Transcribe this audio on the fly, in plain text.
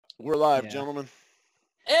We're live, Yeah. gentlemen.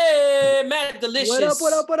 Hey, Matt Delicious. What up,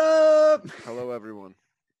 what up, what up? Hello, everyone.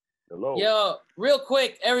 Hello. Yo, real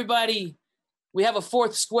quick, everybody, we have a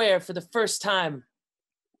fourth square for the first time.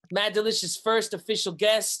 Matt Delicious' first official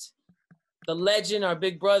guest, the legend, our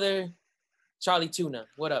big brother, Charlie Tuna.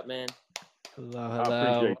 What up, man? Hello, I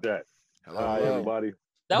hello. appreciate that. Hello, Hi, hello. everybody.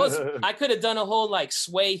 That was, I could have done a whole like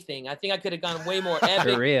sway thing. I think I could have gone way more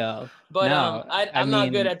epic. For real. But No, I'm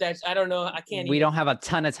not good at that. I don't know. I can't We even. don't have a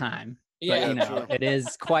ton of time. Yeah. But, you know, it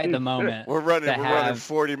is quite the moment. We're running to have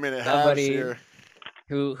 40-minute halves somebody here.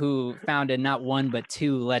 who founded not one but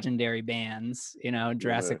two legendary bands, you know,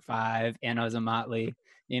 Jurassic 5 and Ozomatli,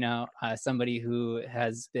 you know, somebody who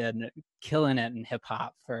has been killing it in hip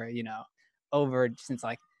hop for, you know, over since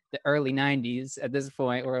like the early 90s. At this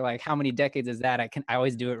point, we're like, how many decades is that? I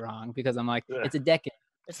always do it wrong because I'm like, it's a decade.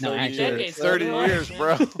 It's No, 30 actually, years, 30 years,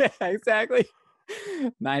 bro. Yeah, exactly.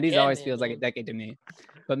 90s Yeah, always man, feels like a man. decade to me.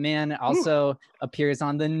 But man also appears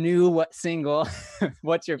on the new single,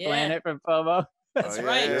 What's Your Yeah. Planet from FOMO. That's Oh,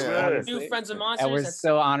 right. yeah. New Honestly. Friends of Monsters. And we're That's-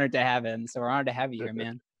 so honored to have him. So we're honored to have you here,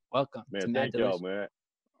 man. Welcome to Man, Mad thank y'all, Delicious. man.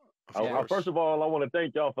 Of course. First of all, I want to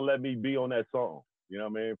thank y'all for letting me be on that song. You know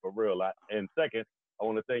what I mean? For real. And second, I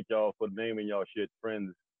want to thank y'all for naming y'all shit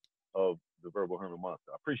Friends of the Verbal Herman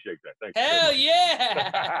Monster. I appreciate that. Thank you. Hell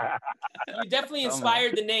yeah! You definitely Oh, man.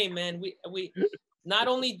 inspired the name, man. We not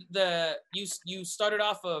only you started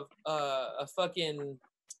off of a fucking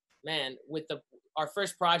man with our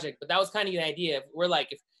first project, but that was kind of the idea. We're like,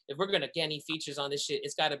 if we're gonna get any features on this shit,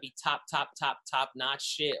 it's got to be top notch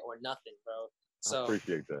shit or nothing, bro. I So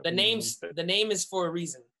appreciate that. the name is for a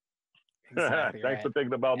reason. Exactly Thanks right. for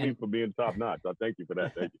thinking about me And- for being top notch. I thank you for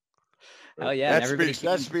that. Thank you. Oh yeah, and That everybody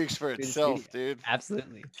speaks for to the itself, studio. dude.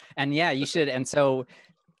 Absolutely. And yeah, you should. And so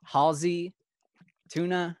Halsey,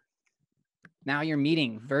 Tuna, now you're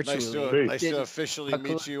meeting virtually. Nice to officially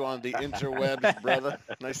meet you on the interwebs, brother.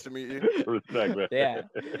 Nice to meet you. Respect, man. Yeah.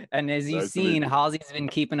 And as you've Nice to meet seen, you. Halsey's been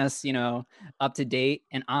keeping us, you know, up to date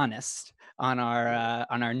and honest on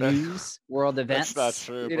our news, world events. That's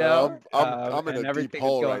not true, you bro. know, I'm in and a deep everything that's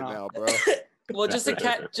hole going right on. now, bro. Well, just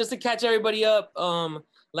to catch everybody up,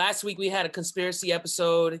 last week we had a conspiracy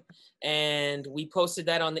episode and we posted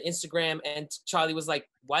that on the Instagram, and Charlie was like,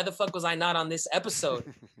 why the fuck was I not on this episode?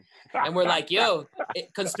 And we're like, yo,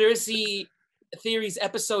 conspiracy theories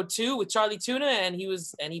episode 2 with Charlie Tuna, and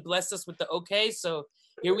he blessed us with the okay. So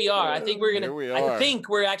here we are. I think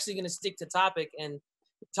we're actually gonna stick to topic and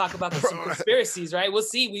talk about some conspiracies, right? We'll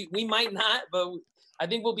see. We might not, but I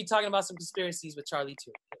think we'll be talking about some conspiracies with Charlie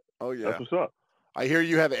Tuna. Oh yeah. That's what's up. I hear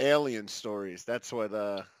you have alien stories. That's what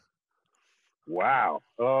Wow.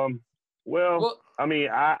 Well, I mean,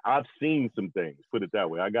 I've seen some things. Put it that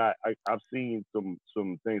way. I've seen some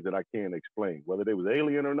things that I can't explain. Whether they was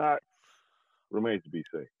alien or not remains to be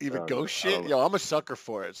seen. even ghost shit. Yo, I'm a sucker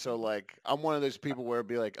for it. So like, I'm one of those people where it'd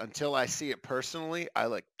be like, until I see it personally, I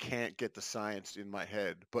like can't get the science in my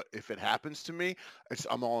head. But if it happens to me,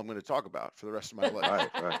 I'm all I'm going to talk about for the rest of my life.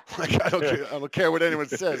 Right. Like I don't care what anyone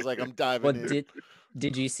says. Like I'm diving Well, in.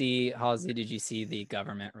 did you see, Halsey, did you see the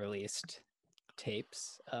government released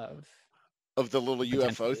tapes of the little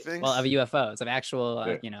UFO things? Well, of UFOs, of actual,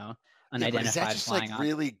 Yeah. you know, Yeah, but unidentified is that just flying like objects.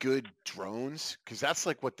 really good drones? Because that's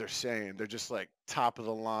like what they're saying. They're just like top of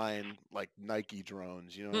the line, like Nike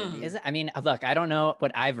drones. You know what I mean? Is it, I mean, look, I don't know.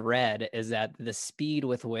 What I've read is that the speed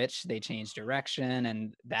with which they change direction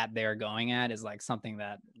and that they're going at is like something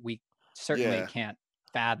that we certainly Yeah. can't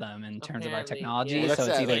fathom in terms of our Apparently, technology. yeah. Well, So that's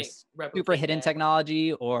it's that, either like, replicate super hidden that.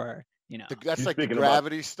 technology or, you know, That's You like the speaking about-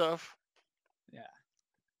 gravity stuff.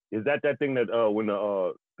 Is that thing that when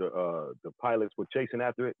the pilots were chasing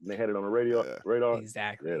after it and they had it on the radar?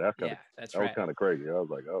 exactly. Yeah, that's kinda, that's that right. was kind of crazy. I was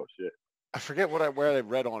like, oh shit. I forget where I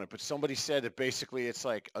read on it, but somebody said that basically it's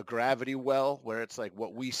like a gravity well, where it's like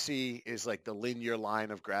what we see is like the linear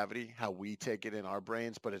line of gravity, how we take it in our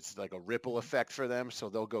brains, but it's like a ripple effect for them, so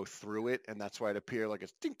they'll go through it, and that's why it appears like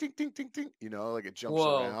it's ding ding ding ding ding, you know, like it jumps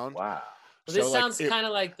Whoa. around. Wow. Well, this So, like, sounds kind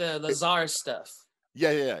of like the Lazar stuff.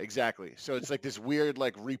 Yeah, exactly. So it's like this weird,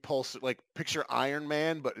 like repulsive, like picture Iron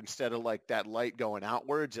Man, but instead of like that light going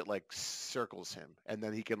outwards, it like circles him, and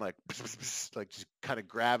then he can like like just kind of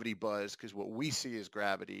gravity buzz, because what we see as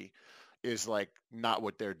gravity is like not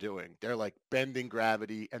what they're doing. They're like bending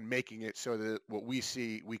gravity and making it so that what we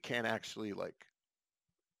see we can't actually like.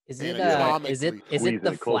 Is Yeah, it yeah. is it Squeezing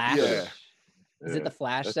the it closer Flash? together. Is it the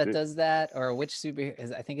Flash that does that, or which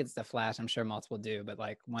superhero? I think it's the Flash. I'm sure multiple do, but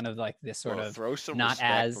like one of like this sort of throw some not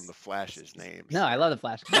respect as from the Flash's names. No, I love the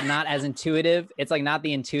Flash, but not as intuitive. It's like not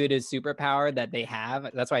the intuitive superpower that they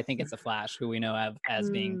have. That's why I think it's the Flash, who we know of as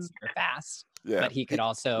being super fast. Yeah, but he could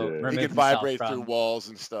also remove he could himself vibrate from, through walls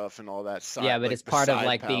and stuff and all that. Yeah, but like, it's part of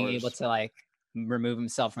like powers. being able to like remove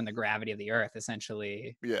himself from the gravity of the Earth,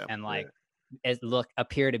 essentially. Yeah, and like it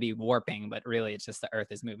appear to be warping, but really it's just the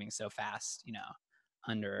Earth is moving so fast, you know,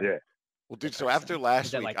 under. Yeah. Well, dude. So after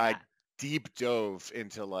last week, I deep dove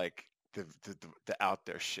into like the out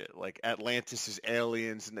there shit. Like Atlantis is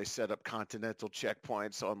aliens, and they set up continental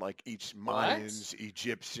checkpoints on like each Mayans,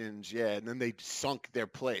 Egyptians, and then they sunk their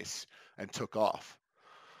place and took off.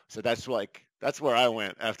 So that's where I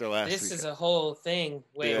went after last week. This is a whole thing.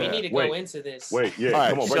 Wait, we need to go into this. Wait,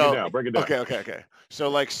 come on, break it down. Okay. So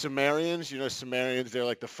like Sumerians, Sumerians, they're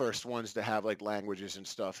like the first ones to have like languages and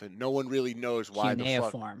stuff, and no one really knows why the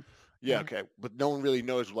fuck. Yeah, okay, but no one really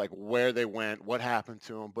knows like where they went, what happened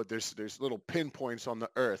to them. But there's little pinpoints on the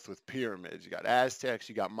earth with pyramids. You got Aztecs,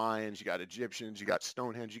 you got Mayans, you got Egyptians, you got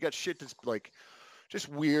Stonehenge, you got shit that's like just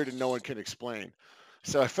weird and no one can explain.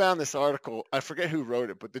 So I found this article. I forget who wrote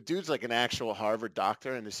it, but the dude's like an actual Harvard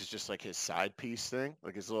doctor, and this is just like his side piece thing,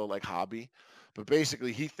 like his little like hobby. But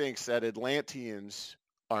basically, he thinks that Atlanteans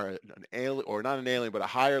are an alien, or not an alien, but a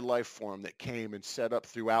higher life form that came and set up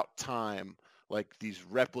throughout time like these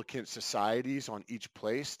replicant societies on each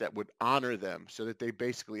place that would honor them, so that they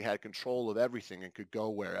basically had control of everything and could go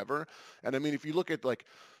wherever. And I mean, if you look at like,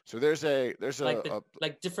 so there's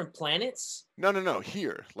like different planets. No,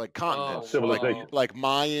 here like continents, civilization, like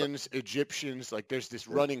Mayans, Egyptians. Like there's this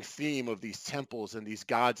running theme of these temples and these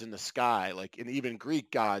gods in the sky. Like, and even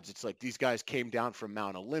Greek gods, it's like these guys came down from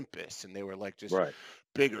Mount Olympus, and they were like just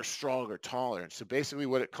bigger, stronger, taller. And so basically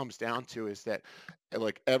what it comes down to is that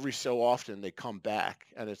like every so often they come back,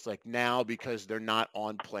 and it's like now because they're not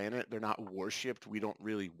on planet, they're not worshipped, we don't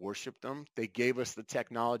really worship them. They gave us the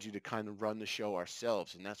technology to kind of run the show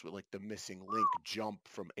ourselves, and that's what like the missing link jump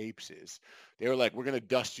from apes is. They were like, we're going to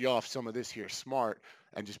dust you off some of this here smart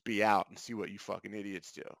and just be out and see what you fucking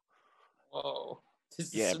idiots do. Whoa.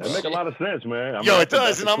 Yeah, that makes a lot of sense, man. It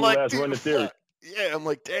does. And I'm like, dude, yeah, I'm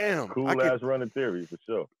like, damn. Cool ass running theory for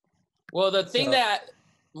sure. Well, the thing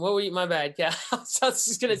what were you, my bad, Cal. I was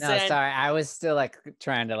just gonna say. No, sorry. I was still like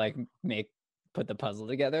trying to like put the puzzle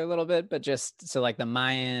together a little bit, but just so like the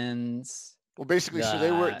Mayans. Well, basically,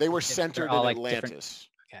 so they were centered in like Atlantis.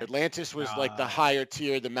 Okay. Atlantis was like the higher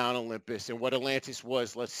tier, the Mount Olympus, and what Atlantis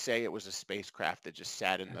was, let's say it was a spacecraft that just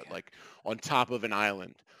sat in the, like on top of an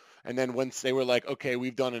island. And then once they were like, okay,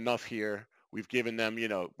 we've done enough here. We've given them,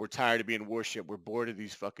 we're tired of being worshipped. We're bored of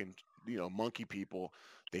these fucking, monkey people.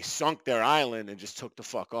 They sunk their island and just took the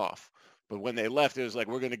fuck off. But when they left, it was like,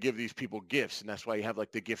 we're going to give these people gifts. And that's why you have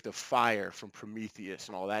like the gift of fire from Prometheus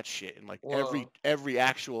and all that shit. And like every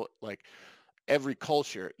actual, like every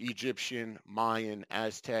culture, Egyptian, Mayan,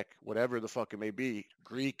 Aztec, whatever the fuck it may be,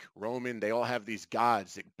 Greek, Roman, they all have these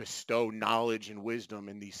gods that bestow knowledge and wisdom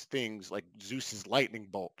and these things like Zeus's lightning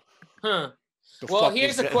bolt. Well,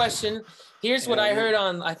 here's a question. Here's what I heard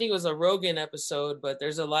on, I think it was a Rogan episode, but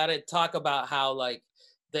there's a lot of talk about how like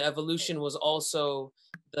the evolution was also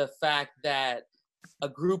the fact that a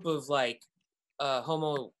group of like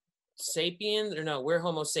Homo sapien, or no, we're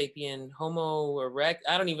Homo sapien, Homo erect,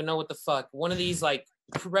 I don't even know what the fuck. One of these like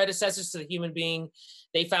predecessors to the human being,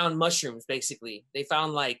 they found mushrooms basically. They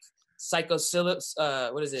found like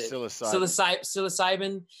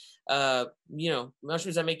psilocybin,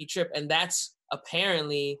 mushrooms that make you trip, and that's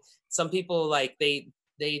apparently some people like the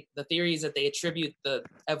theories that they attribute the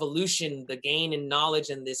evolution, the gain in knowledge,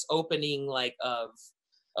 and this opening like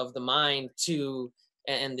of the mind to,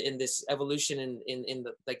 and in this evolution in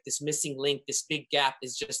the like this missing link, this big gap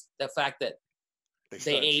is just the fact that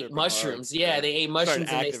they ate mushrooms. They ate mushrooms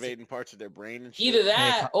and activating parts of their brain and shit. Either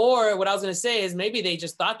that, or what I was gonna say is maybe they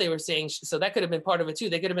just thought they were saying. So that could have been part of it too.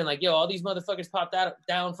 They could have been like, "Yo, all these motherfuckers popped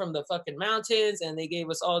down from the fucking mountains, and they gave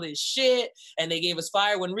us all this shit, and they gave us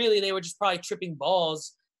fire." When really they were just probably tripping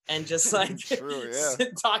balls and just like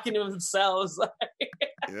talking to themselves.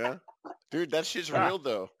 Yeah, dude, that shit's real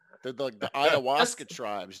though. The ayahuasca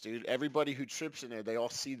tribes, dude. Everybody who trips in there, they all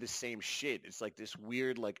see the same shit. It's like this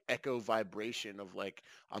weird, like echo vibration of like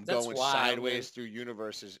I'm going sideways through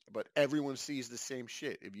universes, but everyone sees the same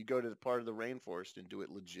shit. If you go to the part of the rainforest and do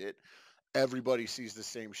it legit, everybody sees the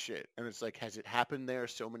same shit. And it's like, has it happened there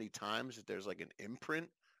so many times that there's like an imprint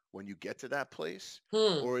when you get to that place,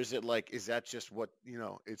 or is it like, is that just what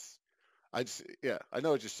it's? I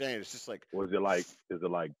know what you're saying. It's just like, or is it like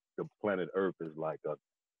the planet Earth is like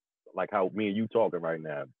how me and you talking right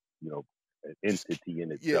now, an entity in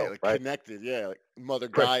Yeah, itself, like right? connected. Yeah, like Mother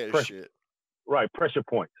Gaia shit. Right, pressure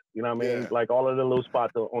points. You know what I mean? Yeah. Like all of the little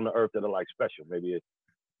spots on the earth that are like special.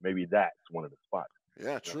 Maybe that's one of the spots.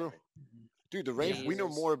 Yeah, true. Dude, the rain. We know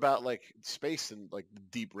Jesus. more about like space and like the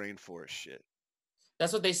deep rainforest shit.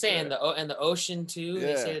 That's what they say in the ocean too.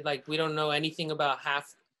 They Yeah. say like we don't know anything about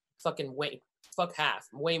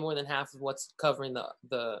way more than half of what's covering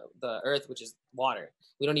the earth, which is water.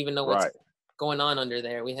 We don't even know what's going on under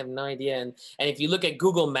there. We have no idea. And if you look at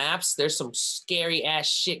Google Maps, there's some scary ass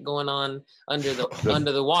shit going on under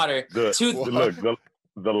the water. The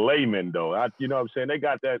layman though, you know what I'm saying? They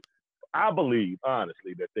got that. I believe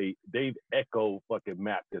honestly that they've echo fucking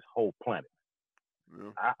mapped this whole planet.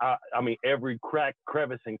 Yeah. I mean every crack,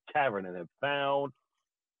 crevice, and cavern, and have found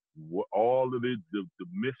all of the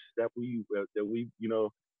myths that we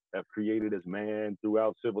have created as man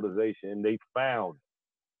throughout civilization. They found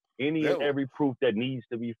any and every proof that needs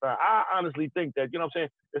to be found. I honestly think that, you know what I'm saying,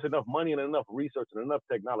 there's enough money and enough research and enough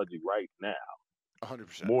technology right now.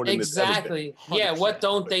 100%. More than exactly. Yeah, what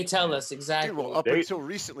don't they tell us? Exactly. Dude, well, up until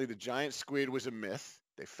recently, the giant squid was a myth.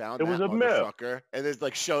 They found it that was a motherfucker, myth. and it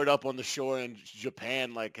like showed up on the shore in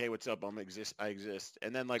Japan, like, "Hey, what's up? I exist."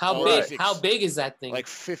 And then like, how big is that thing? Like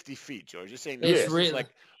 50 feet, George. You're saying it's really like,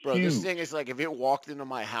 bro, huge. This thing is like, if it walked into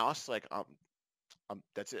my house, like,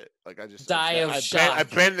 that's it. Like I just die of shock. I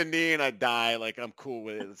bend the knee and I die. Like I'm cool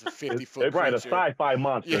with it. It's a 50-foot. It's right, a sci-fi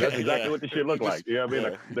monster. Yeah, that's exactly what the shit looked like. You know what I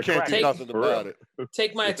mean? You can't do nothing about it.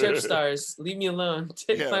 Take my trip stars. Leave me alone.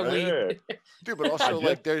 Take my weed. Dude, but also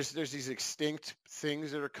like there's these extinct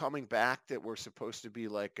things that are coming back that were supposed to be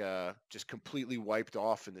like just completely wiped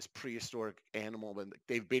off in this prehistoric animal, and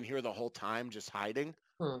they've been here the whole time just hiding.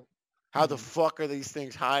 How the fuck are these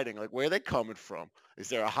things hiding? Like, where are they coming from? Is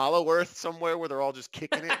there a hollow earth somewhere where they're all just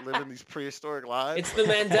kicking it, living these prehistoric lives? It's the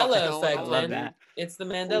Mandela effect, man. It's the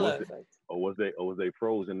Mandela effect. Or was they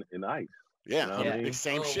frozen in ice? Yeah, you know I mean?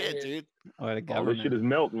 Same shit, weird. dude. Or the all this shit is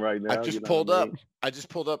melting right now. I just pulled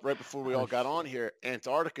up right before we all got on here.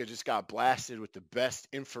 Antarctica just got blasted with the best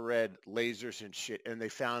infrared lasers and shit, and they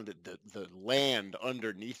found that the land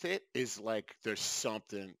underneath it is like there's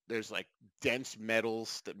like dense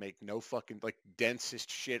metals that make no fucking, like, densest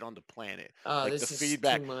shit on the planet. Oh, like this the is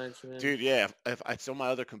feedback, too much, man. dude. Yeah, if it's on my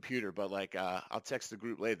other computer, but like I'll text the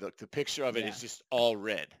group later. The picture of it is just all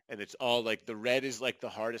red, and it's all like the red is like the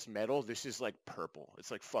hardest metal. This is like purple.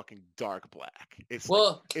 It's like fucking dark black. It's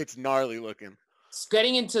it's gnarly looking.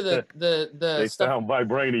 Getting into the they stuff. Found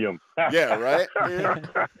vibranium. Yeah, right.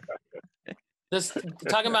 This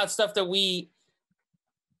talking about stuff that we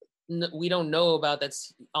don't know about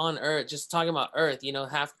that's on Earth. Just talking about Earth, you know,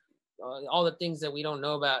 all the things that we don't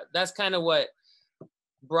know about. That's kind of what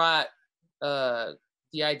brought the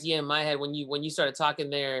idea in my head when you started talking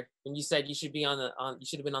there. When you said you should be you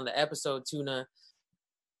should have been on the episode, Tuna.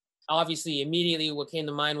 Obviously, immediately what came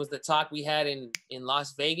to mind was the talk we had in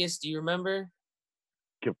Las Vegas. Do you remember?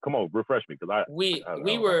 Come on, refresh me, because we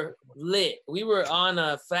were lit. We were on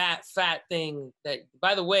a fat thing. That,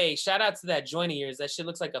 by the way, shout out to that joint of yours. That shit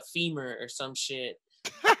looks like a femur or some shit.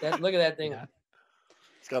 Look at that thing. Yeah.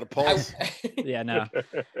 It's got a pulse. Yeah, no,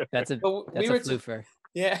 that's a floofer.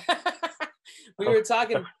 Yeah, we were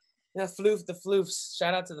talking the floofs.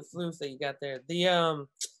 Shout out to the floof that you got there.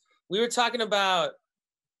 We were talking about.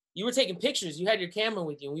 You were taking pictures. You had your camera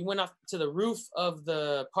with you. And we went up to the roof of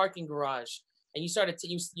the parking garage, and you started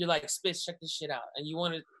you're like, Spitz, check this shit out. And you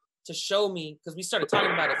wanted to show me, because we started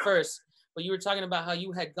talking about it first, but you were talking about how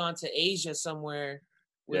you had gone to Asia somewhere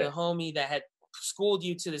with a homie that had schooled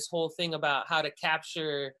you to this whole thing about how to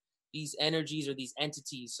capture these energies or these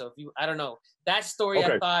entities. So I don't know, that story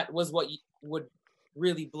I thought was what would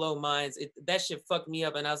really blow minds. That shit fucked me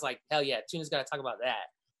up, and I was like, hell yeah, Tuna's got to talk about that.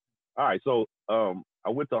 All right, so I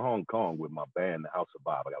went to Hong Kong with my band, the House of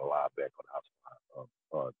Bob. I got a live band called the House of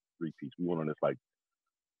Bob, 3-piece. We went on this like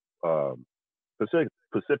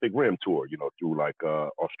Pacific Rim tour, you know, through like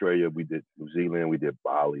Australia. We did New Zealand, we did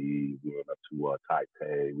Bali, we went up to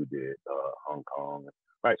Taipei, we did Hong Kong.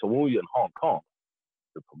 Right, so when we were in Hong Kong,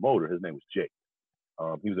 the promoter, his name was Jake.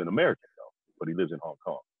 He was an American though, but he lives in Hong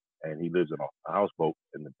Kong, and he lives in a houseboat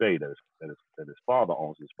in the Bay that his father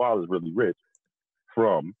owns. His father's really rich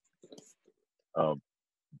from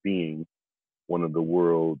being one of the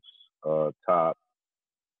world's top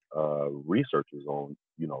researchers on,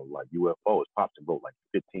 you know, like UFOs. Pops and wrote like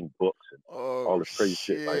 15 books and all this crazy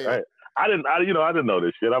shit. Like I didn't know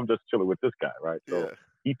this shit. I'm just chilling with this guy, right? So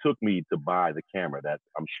he took me to buy the camera that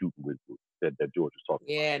I'm shooting with that George was talking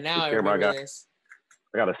about. Yeah, now I remember this.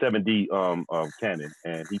 I got a 7D Canon,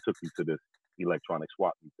 and he took me to this electronic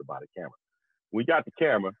swap meet to buy the camera. We got the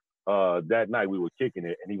camera. That night we were kicking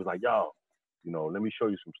it, and he was like, "Yo, You know, let me show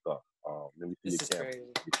you some stuff. Let me see This your is camera.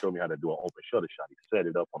 crazy. He showed me how to do an open shutter shot. He set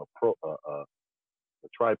it up on a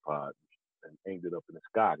tripod and aimed it up in the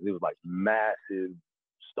sky. It was like massive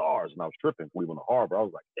stars, and I was tripping. We went to harbor. I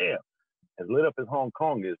was like, damn, as lit up as Hong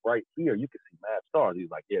Kong is right here, you can see mad stars. He's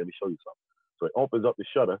like, yeah, let me show you something. So it opens up the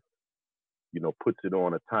shutter, you know, puts it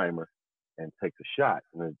on a timer and takes a shot.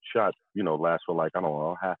 And the shot, you know, lasts for like, I don't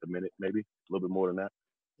know, half a minute, maybe a little bit more than that.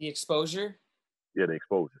 The exposure? Yeah, the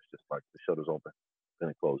exposure is just like the shutter's open, then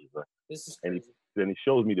it closes. Right? This is and crazy. then he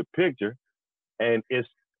shows me the picture, and it's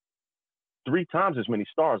 3 times as many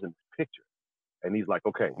stars in this picture. And he's like,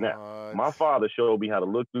 okay, now, my father showed me how to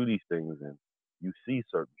look through these things, and you see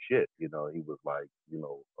certain shit. You know, he was like, you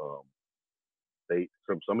know,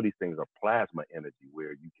 some of these things are plasma energy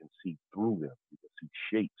where you can see through them. You can see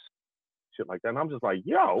shapes, shit like that. And I'm just like,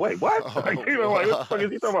 yo, wait, what? Like, you know, like, what the fuck is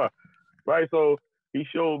he talking about? Right? So he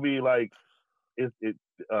showed me like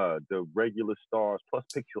the regular stars plus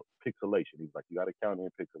pixelation. He's like, you got to count in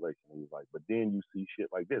pixelation. And he's like, but then you see shit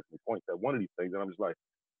like this. And he points at one of these things, and I'm just like,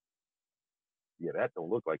 yeah, that don't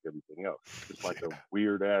look like everything else. It's like a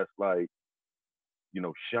weird ass, like, you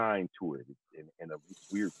know, shine to it and a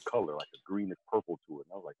weird color, like a greenish purple to it.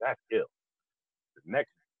 And I was like, that's ill. The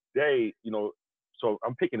next day, you know, so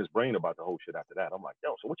I'm picking his brain about the whole shit after that. I'm like,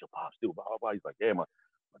 yo, so what your pops do? Blah, blah, blah. He's like, yeah, my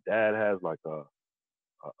dad has like oh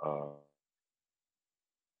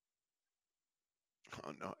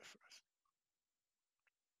no.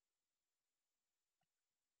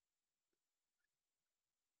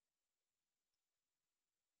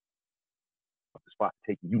 the spot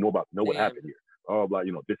taking, you know what happened here. Like,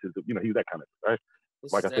 you know, this is, you know, he's that kind of, right?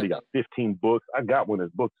 This like I said, he got 15 books. I got one of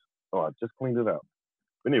his books. Oh, I just cleaned it out.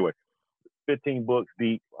 But anyway, 15 books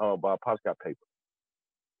deep by Pops got paper.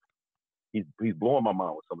 He's blowing my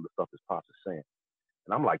mind with some of the stuff his Pops is saying.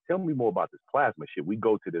 And I'm like, tell me more about this plasma shit. We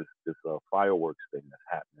go to this fireworks thing that's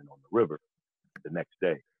happening on the river the next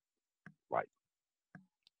day. Like,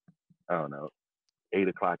 I don't know, 8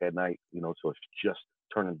 o'clock at night, you know, so it's just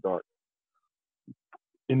turning dark.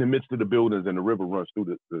 In the midst of the buildings, and the river runs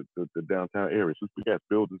through the downtown area. So we got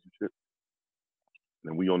buildings and shit.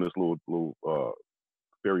 And we on this little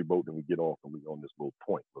ferry boat, and we get off, and we on this little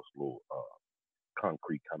point, this little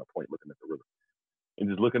concrete kind of point looking at the river. And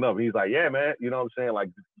just looking up, and he's like, yeah, man, you know what I'm saying? Like,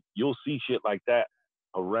 you'll see shit like that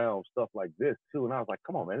around stuff like this, too. And I was like,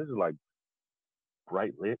 come on, man, this is like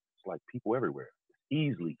bright lit. It's like people everywhere. It's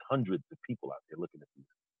easily hundreds of people out there looking at these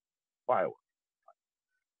fireworks.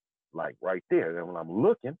 Like right there. And when I'm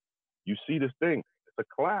looking, you see this thing. It's a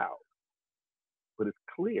cloud, but it's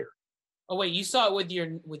clear. Oh wait, you saw it with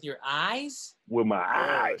your eyes? With my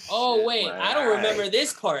eyes. Oh wait, I don't remember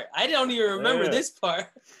this part. I don't even remember this part.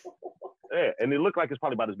 Yeah, and it looked like it's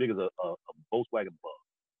probably about as big as a Volkswagen Bug.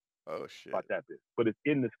 Oh shit! About that big, but it's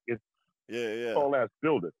in this. It's tall ass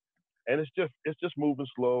building, and it's just moving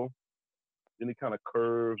slow. Then it kind of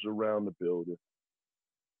curves around the building.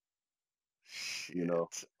 Shit. You know.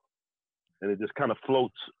 And it just kind of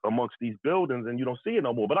floats amongst these buildings, and you don't see it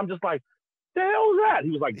no more. But I'm just like, the hell is that? He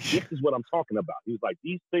was like, this is what I'm talking about. He was like,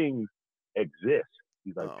 these things exist.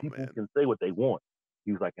 He's like, people can say what they want.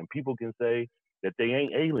 He was like, and people can say that they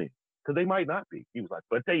ain't aliens, because they might not be. He was like,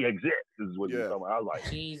 but they exist. This is what he was talking about. I was like,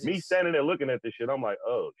 Jesus. Me standing there looking at this shit, I'm like,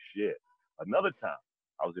 oh, shit. Another time,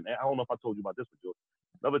 I don't know if I told you about this, but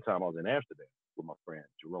another time I was in Amsterdam with my friend,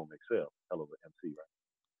 Jerome Excel, hell of an MC,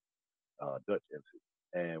 right? Dutch MC.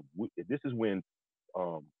 And this is when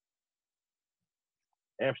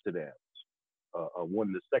Amsterdam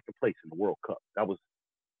won the second place in the World Cup. That was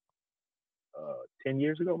 10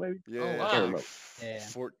 years ago, maybe? Yeah, oh, wow. I can't remember.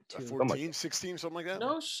 14, like 16, something like that?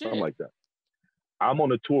 No shit. Something like that. I'm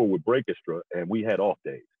on a tour with Breakestra, and we had off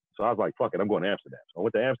days. So I was like, fuck it, I'm going to Amsterdam. So I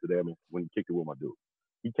went to Amsterdam and when he kicked it with my dude.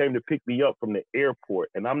 He came to pick me up from the airport,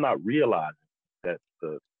 and I'm not realizing that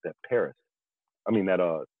the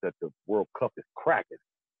World Cup is cracking,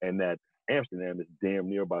 and that Amsterdam is damn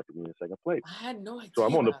near about to win second place. I had no idea. So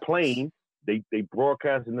I'm on the plane. They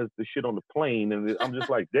broadcasting the shit on the plane, and I'm just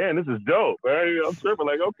like, damn, this is dope. Right? I'm tripping.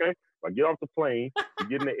 Like, okay. I get off the plane, we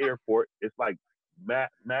get in the airport. It's like mad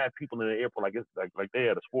people in the airport, like it's like they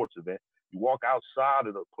had a sports event. You walk outside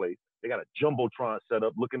of the place, they got a jumbotron set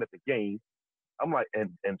up, looking at the game. I'm like,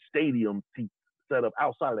 and stadium seats set up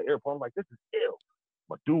outside of the airport. I'm like, this is ill.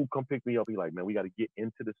 My dude come pick me up. He like, man, we got to get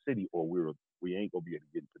into the city, or we ain't gonna be able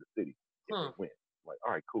to get into the city if we win. I'm like,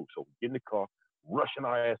 all right, cool. So we get in the car, rushing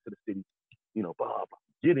our ass to the city. You know,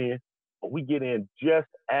 get in. But we get in just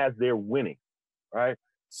as they're winning, right?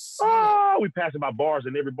 Oh, we passing by bars,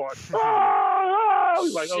 and every bar. We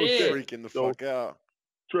like, oh shit, freaking the fuck out,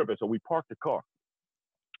 tripping. So we park the car.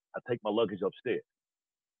 I take my luggage upstairs.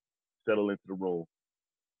 settle into the room.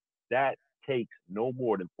 That takes no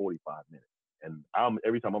more than 45 minutes. And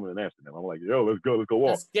every time I'm in Amsterdam, I'm like, yo, let's go walk.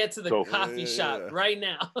 Let's get to the coffee shop right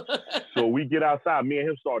now. So we get outside, me and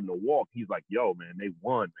him starting to walk. He's like, yo, man, they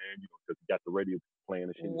won, man. You know, because he got the radio playing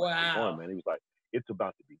and shit. Wow. Like, they won, man. He was like, it's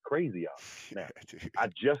about to be crazy out now. I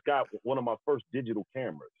just got one of my first digital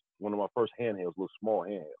cameras, one of my first handhelds, little small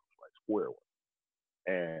handhelds, like square one.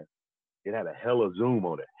 And it had a hella zoom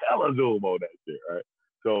on that shit, right?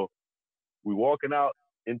 So we walking out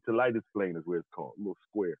into Leidseplein is where it's called, a little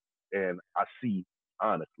square. And I see,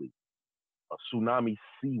 honestly, a tsunami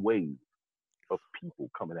sea wave of people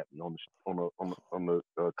coming at me on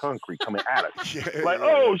the concrete, coming at us.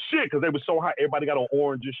 Oh shit, because they were so hot. Everybody got on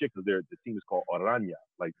orange and shit because the team is called Oranje,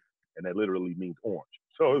 like, and that literally means orange.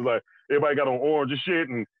 So it's like everybody got on orange and shit,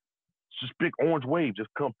 and just big orange wave just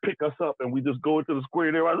come pick us up, and we just go into the square.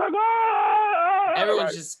 And everybody's like, ah!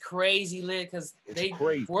 Everyone's just crazy lit because they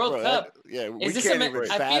crazy. World Cup. Is this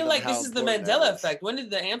I feel like this is the Mandela effect. When did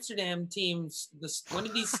the Amsterdam teams? When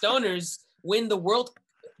did these stoners win the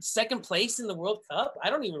second place in the World Cup? I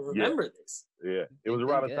don't even remember this. Yeah, it was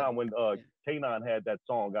around the time when Kanon had that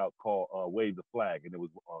song out called "Wave the Flag," and it was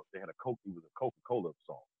they had it was a Coca-Cola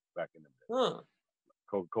song back in the day. Huh.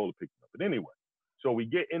 Coca-Cola picked it up. But anyway, so we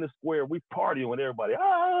get in the square, we partying with everybody.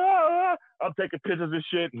 I'm taking pictures and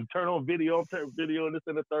shit, and turn on video, and this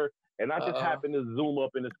and the third, and I just happened to zoom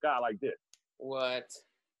up in the sky like this. What?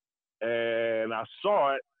 And I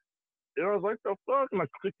saw it, and I was like, the fuck? And I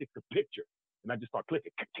clicked the picture. And I just start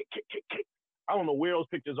clicking. Click. I don't know where those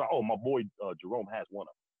pictures are. Oh, my boy Jerome has one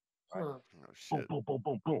of them. Right? Oh, shit.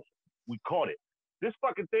 Boom. We caught it. This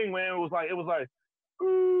fucking thing, man, it was like,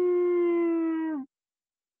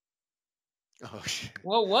 oh shit.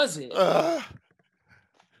 What was it?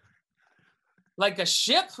 Like a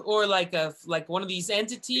ship or like one of these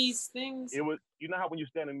entities things? It was, you know how when you're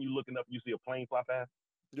standing and you're looking up, you see a plane fly past?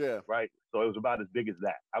 Yeah. Right? So it was about as big as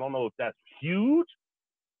that. I don't know if that's huge.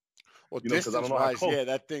 Well, distance-wise,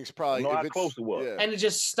 that thing's probably... how close it was. Yeah. And it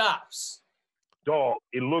just stops. Dog,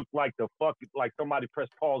 it looked like like somebody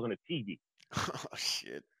pressed pause on a TV. Oh,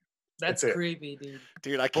 shit. That's creepy, dude.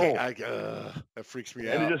 Dude, I can't... that freaks me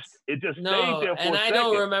out. And it just stayed there for and a I second.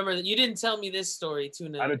 don't remember... You didn't tell me this story,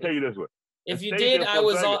 too. I didn't tell you this one. If you did, I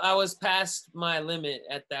was past my limit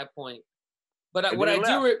at that point. But what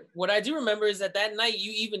I do remember is that night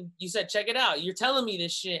you said, check it out. You're telling me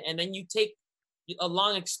this shit, and then you take a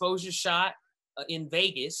long exposure shot in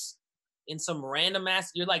Vegas in some random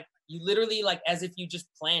ass. You literally like as if you just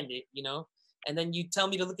planned it, you know. And then you tell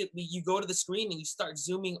me to look at me. You go to the screen and you start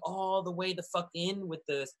zooming all the way the fuck in with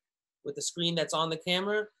the screen that's on the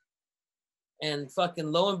camera. And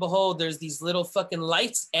fucking lo and behold, there's these little fucking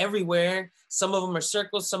lights everywhere. Some of them are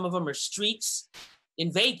circles, some of them are streaks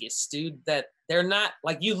in Vegas, dude. That they're not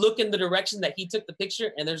like you look in the direction that he took the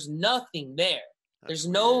picture, and there's nothing there. There's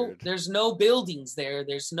no buildings there.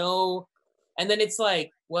 There's no, and then it's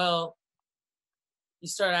like, well, you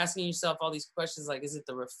start asking yourself all these questions like, is it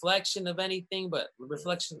the reflection of anything? But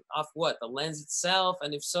reflection off what? The lens itself?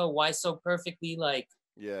 And if so, why so perfectly? Like,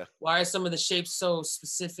 why are some of the shapes so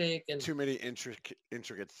specific? And too many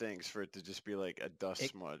intricate things for it to just be like a dust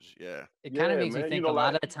smudge. Yeah. It kind of makes me think a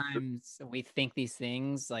lot of times we think these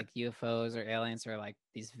things like UFOs or aliens are like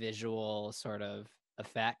these visual sort of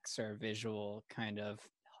effects or visual kind of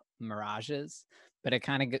mirages, but it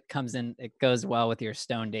kind of comes in, it goes well with your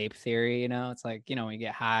stoned ape theory, you know. It's like, you know, when you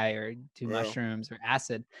get high or do mushrooms or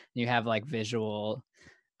acid, you have like visual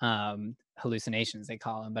hallucinations, they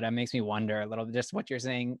call them. But it makes me wonder a little bit, just what you're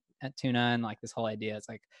saying at Tuna, and like this whole idea, it's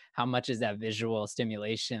like, how much is that visual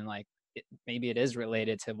stimulation, like maybe it is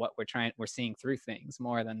related to what we're seeing through things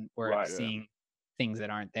more than we're seeing things that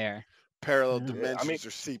aren't there. Parallel dimensions are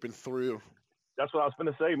seeping through. That's what I was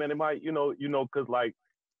gonna say, man. It might, you know, because like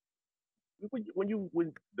when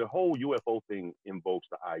the whole UFO thing invokes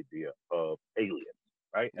the idea of aliens,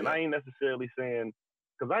 right? And I ain't necessarily saying,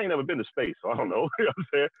 because I ain't never been to space, so I don't know. You know what I'm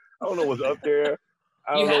saying? I don't know what's up there.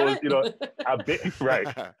 I don't know what's, you know,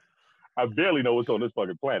 I barely know what's on this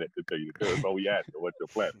fucking planet, to tell you the truth. So we ask, what's your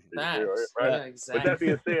planet? Right? Yeah, exactly. But that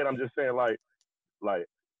being said, I'm just saying, like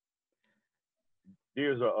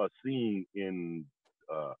there's a scene in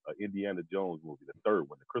Indiana Jones movie, the third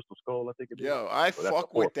one, the Crystal Skull, I think it is. Yo, I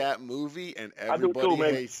fuck with that movie, and everybody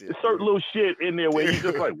hates it. There's certain little shit in there where you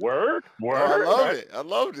just like, word. I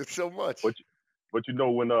loved it so much. But you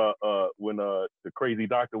know when the crazy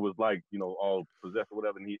doctor was like, you know, all possessed or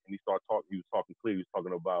whatever, and he started talking, he was talking clear, he was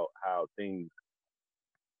talking about how things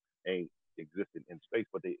ain't existed in space,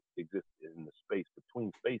 but they exist in the space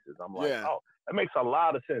between spaces. I'm like, oh, that makes a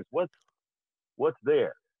lot of sense. What's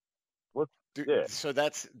there? Yeah. So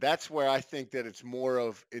that's where I think that it's more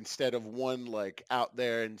of, instead of one like out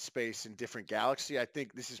there in space in different galaxy, I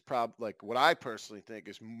think this is probably like what I personally think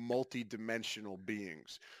is multi-dimensional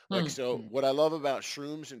beings. Like, so what I love about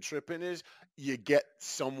shrooms and tripping is you get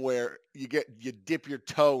somewhere, you dip your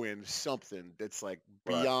toe in something that's like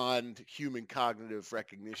beyond human cognitive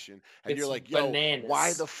recognition, and you're like, yo, bananas.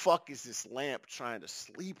 Why the fuck is this lamp trying to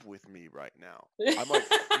sleep with me right now? I'm like,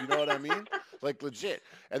 you know what I mean? Like, legit.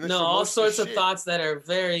 And then No, for all most sorts of, of thoughts that are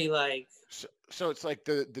very like. So it's like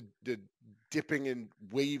the dipping and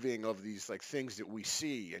waving of these like things that we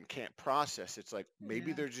see and can't process. It's like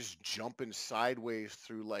maybe they're just jumping sideways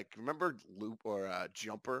through, like, remember Loop or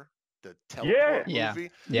Jumper, the teleport movie?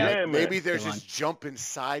 Yeah. Maybe they're just jumping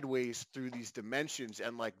sideways through these dimensions,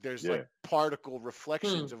 and like there's like particle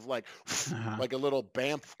reflections of like like a little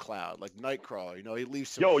Banff cloud, like Nightcrawler. You know, he leaves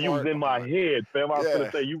some. Yo, you was in my head, fam. I was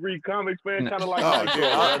gonna say, you read comics, man, kind of like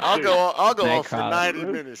Nightcrawler. I'll go on for 90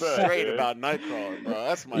 minutes straight man. about Nightcrawler, bro.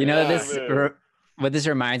 That's my. You know, what this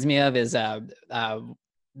reminds me of is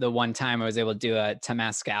the one time I was able to do a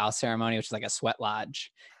Temazcal ceremony, which is like a sweat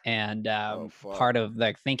lodge. And part of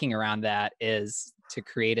like thinking around that is to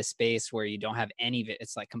create a space where you don't have any of it.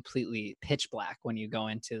 It's like completely pitch black when you go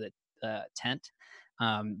into the tent.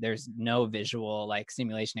 There's no visual like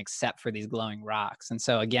simulation except for these glowing rocks. And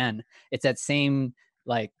so again, it's that same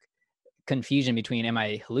like confusion between, am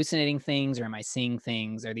I hallucinating things, or am I seeing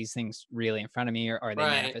things? Are these things really in front of me, or are they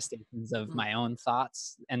manifestations of my own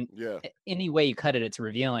thoughts? And any way you cut it, it's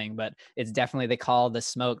revealing. But it's definitely, they call the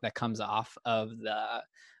smoke that comes off of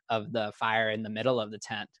the fire in the middle of the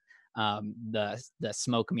tent the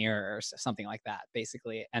smoke mirror or something like that,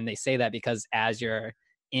 basically. And they say that because as you're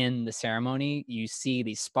in the ceremony, you see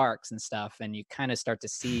these sparks and stuff, and you kind of start to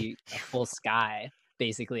see a full sky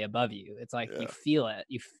basically above you. It's like you feel it.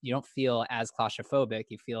 You don't feel as claustrophobic.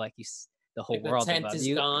 You feel like the whole world above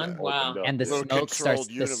you. Gone. Wow. And the smoke starts.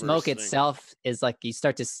 The smoke itself is like you're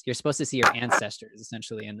supposed to see your ancestors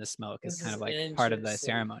essentially in the smoke. It's kind of like part of the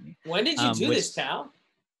ceremony. When did you do this, Cal?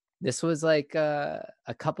 This was like a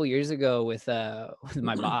couple years ago with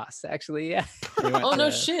my boss, actually. Yeah. Oh no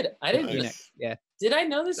shit! I didn't. Phoenix. Yeah. Did I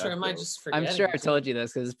know this, or am I just forgetting? I'm sure I told you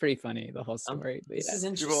this because it's pretty funny, the whole story. But this is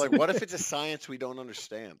interesting. People are like, what if it's a science we don't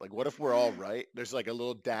understand? Like, what if we're all right? There's like a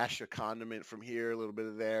little dash of condiment from here, a little bit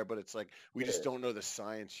of there, but it's like we just don't know the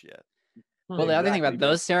science yet. Well, the other thing about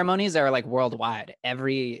those ceremonies are like worldwide.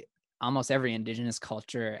 Almost every indigenous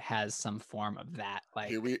culture has some form of that. Like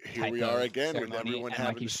here we are again with everyone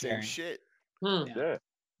having the same shit. Yeah,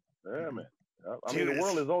 man. I mean, the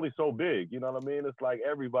world is only so big. You know what I mean? It's like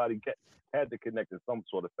everybody had to connect in some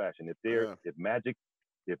sort of fashion. If magic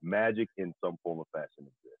in some form of fashion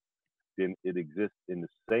exists, then it exists in the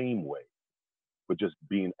same way, but just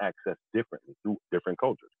being accessed differently through different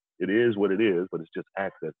cultures. It is what it is, but it's just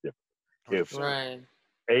accessed differently. If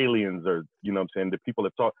aliens are, you know what I'm saying, the people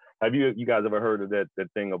have talked. Have you guys ever heard of that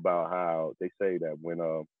thing about how they say that when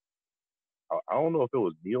I don't know if it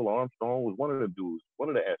was Neil Armstrong, was one of the dudes, one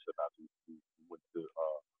of the astronauts who went to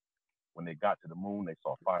when they got to the moon, they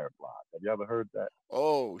saw fireflies. Have you ever heard that?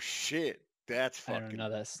 Oh shit, that's fucking. I don't know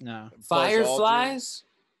this. No. Fireflies?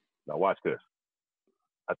 Now watch this.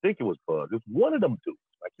 I think it was Buzz. It was one of them dudes.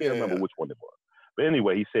 I can't remember which one it was. But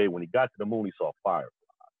anyway, he said when he got to the moon, he saw fireflies.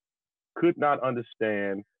 Could not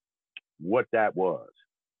understand what that was,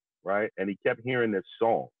 right? And he kept hearing this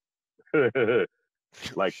song.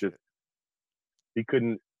 Like this. He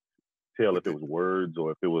couldn't tell if it was words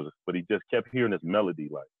or if it was, but he just kept hearing this melody,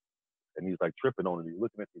 like, and he's like tripping on it. He's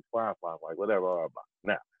looking at these fireflies, like whatever.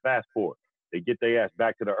 Now, fast forward, they get their ass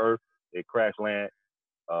back to the earth. They crash land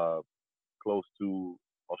close to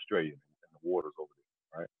Australia and the waters over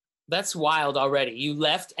there, right? That's wild already. You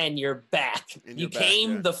left and you're back. You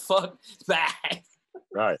came the fuck back.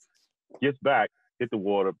 Right. Gets back, hit the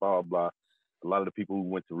water, blah, blah. A lot of the people who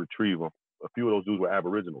went to retrieve him, a few of those dudes were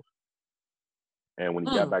Aboriginals. And when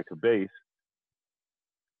he got back to base,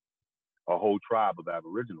 a whole tribe of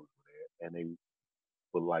Aboriginals were there, and they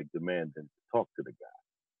were like demanding to talk to the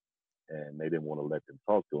guy. And they didn't want to let them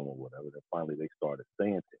talk to him or whatever. Then finally they started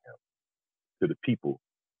saying to him, to the people,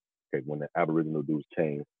 okay, when the Aboriginal dudes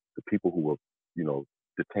came, the people who were, you know,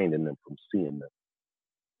 detaining them from seeing them,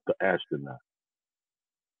 the astronauts,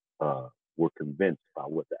 were convinced by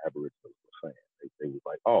what the Aboriginals were saying. They was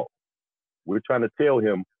like, oh, we're trying to tell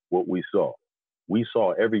him what we saw. We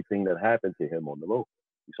saw everything that happened to him on the road.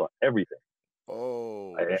 We saw everything.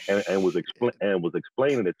 Oh, and was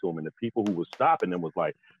explaining it to him. And the people who were stopping them was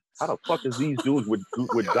like, how the fuck is these dudes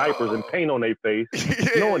with diapers and paint on their face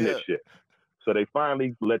knowing this shit? So they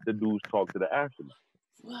finally let the dudes talk to the astronauts.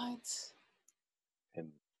 What? And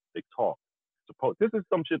they talked. supposed. This is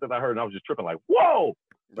some shit that I heard, and I was just tripping, like, whoa!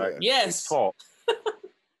 Right? Yes. They talk,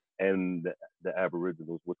 and the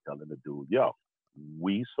Aboriginals were telling the dude, yo,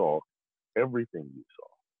 we saw everything you saw.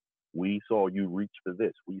 We saw you reach for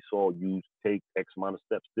this. We saw you take X amount of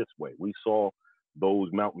steps this way. We saw those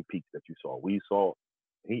mountain peaks that you saw. We saw,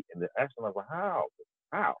 and the astronaut was like,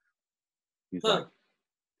 how? He's like,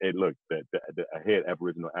 hey, look, the head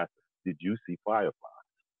Aboriginal asked, did you see fireflies?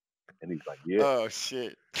 And he's like, yeah. Oh,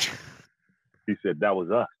 shit. He said, that was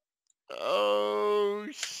us. Oh,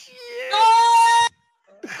 shit.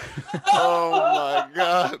 Oh my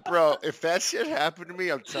God, bro! If that shit happened to me,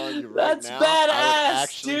 I'm telling you right now, badass, I would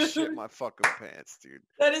actually dude. shit my fucking pants, dude.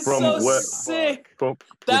 That is From so what- sick. Kyle,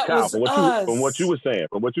 Was us. from what you were saying,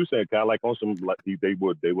 Kyle, like on some, like they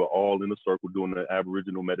were all in a circle doing the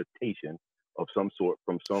Aboriginal meditation of some sort,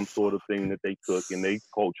 from some sort of thing that they took in their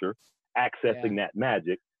culture, accessing that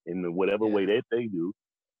magic in the whatever way that they do.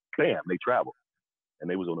 Bam, they traveled, and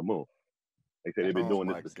they was on the moon. They said they've been doing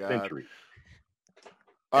this for centuries.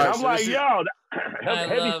 And I'm like, yo,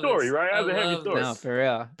 heavy story, right? That's a heavy story. No, for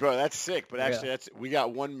real. Bro, that's sick. But actually, we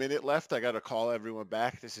got 1 minute left. I got to call everyone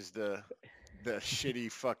back. This is the shitty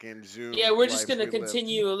fucking Zoom. Yeah, we're just life gonna we live.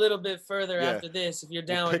 continue a little bit further after this. If you're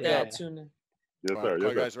down with that, Tuna. Yes, All sir. right, Yes,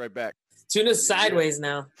 call you sir. guys right back. Tuna's sideways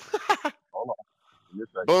now. Hold on. Yes,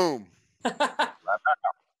 sir. Boom.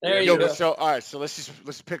 There you go. So all right, so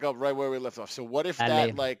let's pick up right where we left off. So what if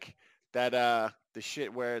the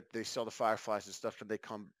shit where they saw the fireflies and stuff, and they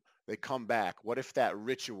come back? What if that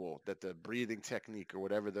ritual, that the breathing technique or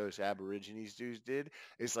whatever those Aborigines dudes did,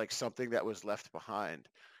 is like something that was left behind?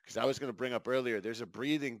 Because I was going to bring up earlier, there's a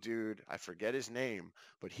breathing dude, I forget his name,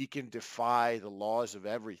 but he can defy the laws of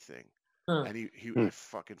everything. And he I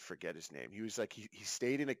fucking forget his name. He was like, he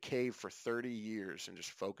stayed in a cave for 30 years and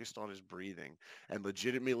just focused on his breathing and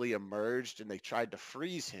legitimately emerged, and they tried to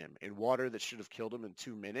freeze him in water that should have killed him in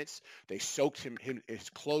 2 minutes. They soaked his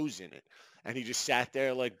clothes in it, and he just sat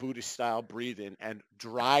there like Buddhist style breathing and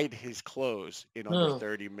dried his clothes in under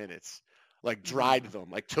 30 minutes. Like dried them,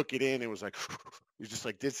 like took it in and was like, he just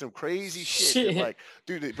like did some crazy shit. And, like,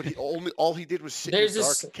 dude, but all he did was sit in a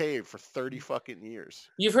dark cave for 30 fucking years.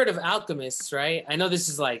 You've heard of alchemists, right? I know this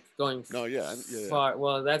is like going far.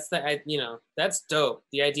 Well, that's that's dope.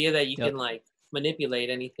 The idea that you can like manipulate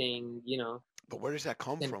anything, But where does that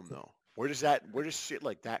come from, though? Where does shit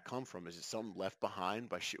like that come from? Is it something left behind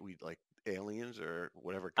by shit we like aliens or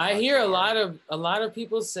whatever? I hear a lot of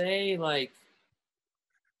people say, like,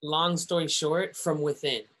 long story short, from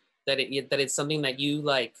within, that it's something that you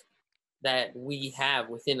like, that we have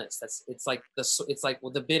within us. It's like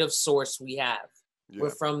the bit of source we have. We're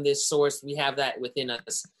from this source. We have that within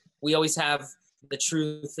us. We always have the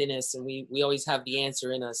truth in us, and we always have the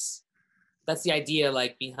answer in us. That's the idea,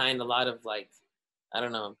 like, behind a lot of, like, I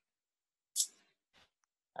don't know.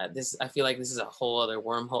 I feel like this is a whole other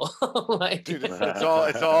wormhole. Like, dude,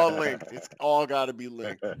 it's all linked. It's all got to be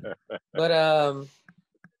linked. But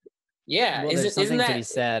yeah, well, isn't that to be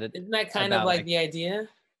said? Isn't that kind of like the idea?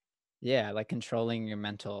 Yeah, like controlling your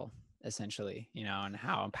mental, essentially, and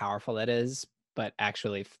how powerful that is, but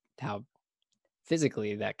actually how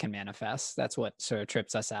physically that can manifest. That's what sort of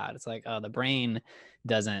trips us out. It's like, oh, the brain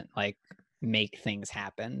doesn't like make things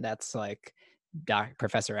happen. That's like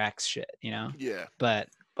Professor X shit, Yeah. But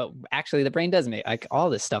actually the brain does make, like, all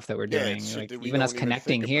this stuff that we're doing, like even us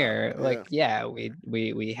connecting here, like,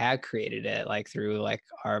 we have created it, like, through like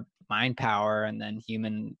our mind power and then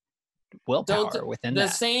human willpower within the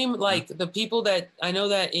that. Same, like, the people that I know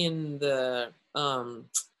that in the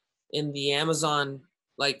Amazon,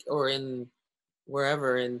 like, or in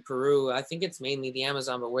wherever in Peru, I think it's mainly the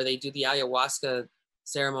Amazon, but where they do the ayahuasca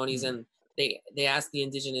ceremonies, and they ask the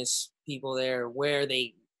indigenous people there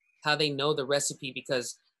how they know the recipe,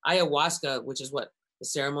 because ayahuasca, which is what the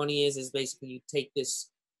ceremony is basically you take this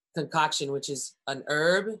concoction, which is an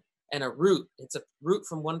herb and a root. It's a root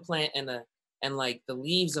from one plant and like the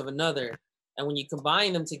leaves of another. And when you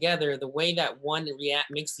combine them together, the way that one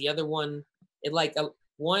makes the other one, it like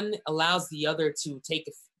one allows the other to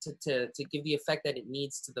take to give the effect that it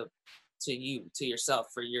needs to yourself,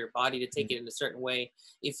 for your body to take it in a certain way.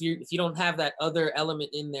 If you don't have that other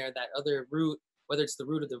element in there, that other root, whether it's the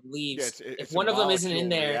root or the leaves, if one of them isn't in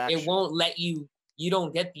there, reaction. It won't let you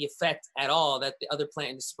don't get the effect at all that the other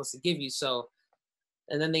plant is supposed to give you. So,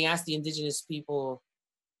 and then they ask the indigenous people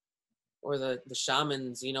or the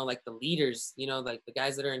shamans, like the leaders, like the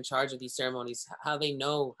guys that are in charge of these ceremonies, how they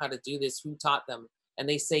know how to do this, who taught them. And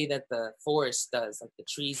they say that the forest does, like the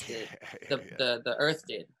trees did, the earth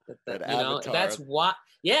did. That's what.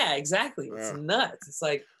 Yeah, exactly. It's nuts. It's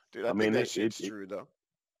like, dude, I mean, that shit's true though.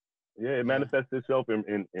 Yeah, it manifests itself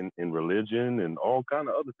in religion and all kind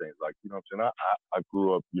of other things. Like, you know what I'm saying? I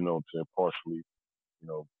grew up, you know what I'm saying, partially, you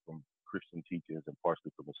know, from Christian teachings and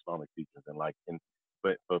partially from Islamic teachings. And like,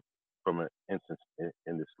 but from an instance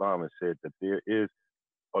in Islam, it said that there is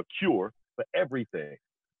a cure for everything,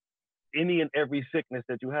 any and every sickness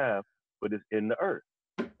that you have, but it's in the earth.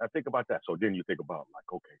 Now think about that. So then you think about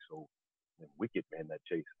like, okay, so the wicked men that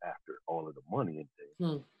chase after all of the money and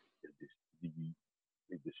things,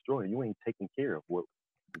 they destroy. You ain't taking care of what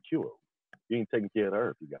the cure. You ain't taking care of the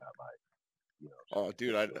earth. You got like, you know. Oh,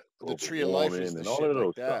 dude, the tree of life is the shit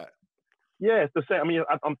like that. Stuff. Yeah, it's the same. I mean,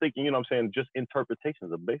 I'm thinking, you know what I'm saying, just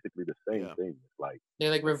interpretations are basically the same thing. It's like they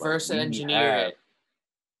like reverse engineer it.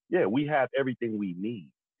 Yeah, we have everything we need.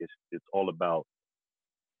 It's all about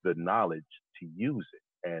the knowledge to use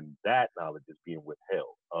it, and that knowledge is being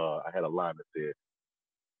withheld. I had a line that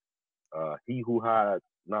said, "He who hides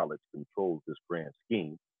knowledge controls this grand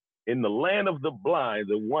scheme. In the land of the blind,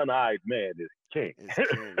 the one-eyed man is king."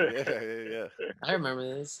 Yeah. I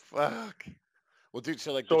remember this. Fuck. Well, dude,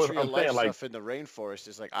 so like the tree of life stuff in the rainforest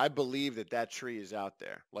is like, I believe that tree is out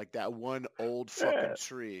there. Like that one old fucking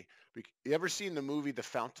tree. You ever seen the movie The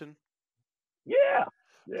Fountain? Yeah.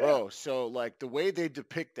 Bro, so like the way they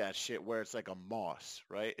depict that shit where it's like a moss,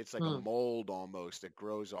 right? It's like a mold almost that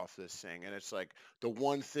grows off this thing. And it's like the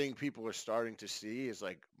one thing people are starting to see is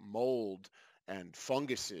like mold and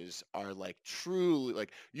funguses are like truly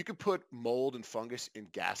like you could put mold and fungus in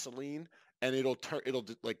gasoline and it'll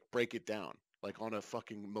like break it down. Like on a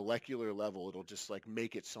fucking molecular level, it'll just like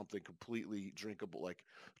make it something completely drinkable, like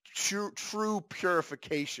true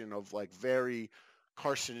purification of like very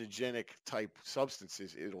carcinogenic type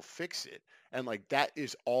substances. It'll fix it. And like that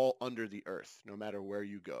is all under the earth, no matter where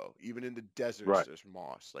you go. Even in the deserts, there's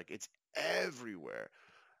moss. Like it's everywhere.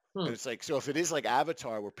 And it's like, so if it is like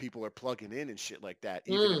Avatar where people are plugging in and shit like that,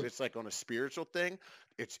 even if it's like on a spiritual thing,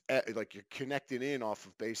 it's like you're connecting in off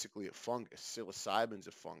of basically a fungus. Psilocybin's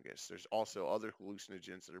a fungus. There's also other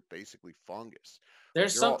hallucinogens that are basically fungus.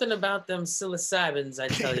 There's something about them psilocybins, I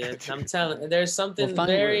tell you. I'm telling you, there's something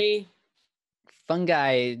very...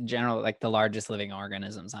 Fungi in general, like the largest living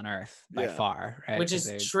organisms on Earth by far, right? Which is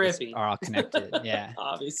trippy. Are all connected, yeah.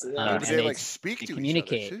 Obviously. They like speak to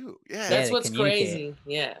communicate. Each other too. Yeah, that's what's crazy.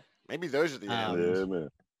 Yeah. Maybe those are the aliens. Yeah, man.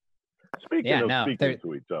 Speaking of speaking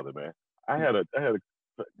to each other, man. I had a.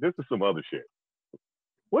 This is some other shit.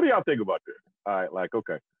 What do y'all think about this? All right, like,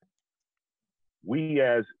 okay, we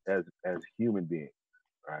as human beings,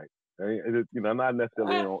 right? You know, not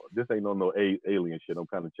necessarily. This ain't no alien shit. I'm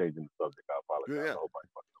kind of changing the subject. I apologize.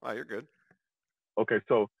 Yeah. Oh, you're good. Okay,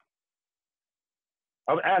 so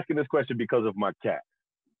I'm asking this question because of my cat.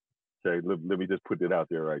 Okay, let me just put it out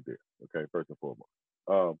there right there. Okay, first and foremost,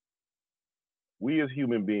 we as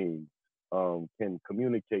human beings can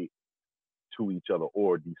communicate to each other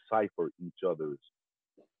or decipher each other's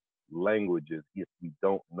languages if we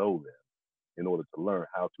don't know them in order to learn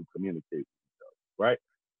how to communicate with each other, right?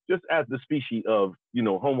 Just as the species of, you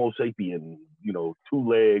know, Homo sapien, you know, 2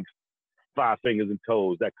 legs, 5 fingers and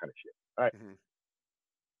toes, that kind of shit,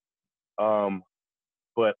 right?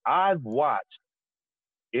 But I've watched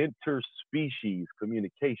interspecies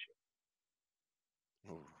communication,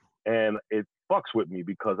 and it fucks with me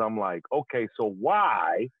because I'm like, okay, so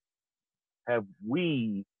why have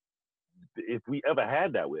we, if we ever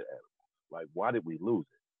had that with animals, like why did we lose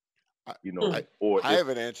it? You know, I have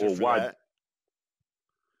an answer for that.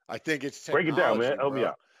 I think it's technology. Break it down, man. Help me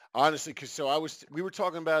out. Honestly, because we were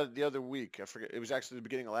talking about it the other week. I forget, it was actually the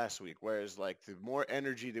beginning of last week. Whereas like the more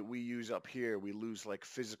energy that we use up here, we lose like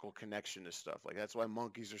physical connection to stuff. Like that's why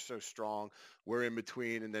monkeys are so strong. We're in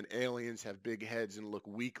between, and then aliens have big heads and look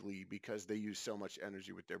weakly because they use so much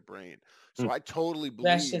energy with their brain. So I totally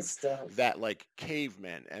believe that like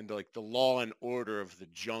cavemen and like the law and order of the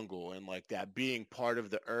jungle and like that being part of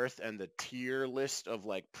the earth and the tier list of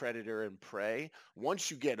like predator and prey.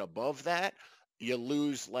 Once you get above that, you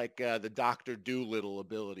lose like the Dr. Dolittle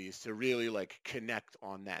abilities to really like connect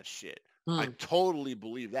on that shit. I totally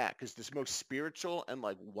believe that because the most spiritual and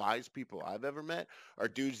like wise people I've ever met are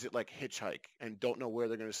dudes that like hitchhike and don't know where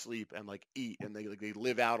they're gonna sleep and like eat and they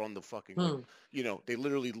live out on the fucking like, you know, they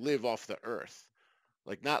literally live off the earth.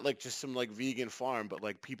 Like not like just some like vegan farm, but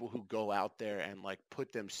like people who go out there and like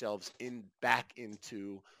put themselves back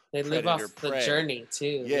into they live off the journey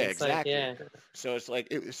too. Yeah, exactly. So it's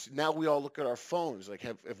like now we all look at our phones. Like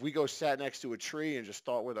if we go sat next to a tree and just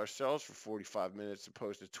thought with ourselves for 45 minutes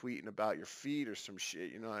opposed to tweeting about your feet or some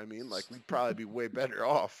shit, you know what I mean? Like we'd probably be way better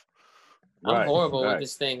off. I'm horrible with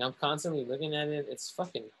this thing. I'm constantly looking at it. It's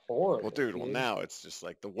fucking horrible. Well, dude, well now it's just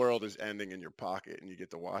like the world is ending in your pocket and you get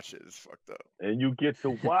to watch it. It's fucked up. And you get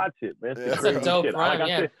to watch it, man. It's a dope prime. Like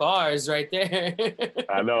yeah, bars right there.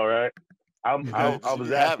 I know, right? I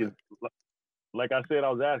was asking, like I said, I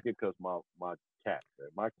was asking because my cat,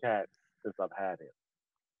 since I've had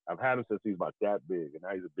him since he's about that big, and now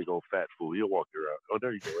he's a big old fat fool. He'll walk around. Oh,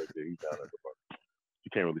 there you go, right there. He's down at the bar. You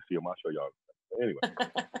can't really see him. I'll show y'all. Anyway,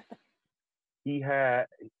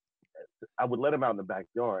 I would let him out in the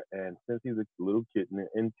backyard, and since he's a little kitten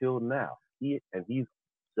until now, he's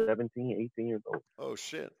 17, 18 years old. Oh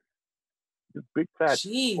shit! This big fat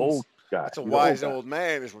old guy. That's a wise old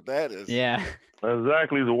man, is what that is. Yeah.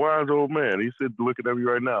 Exactly, he's a wise old man. He's sitting looking at me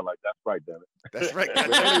right now, like that's right, damn it. That's right.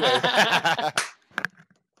 Anyway.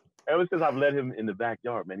 Ever since I've let him in the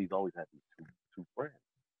backyard, man, he's always had these two friends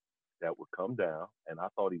that would come down, and I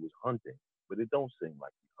thought he was hunting, but it don't seem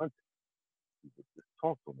like he's hunting. He would just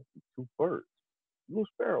talk to them. These two birds, little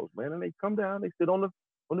sparrows, man, and they come down, they sit on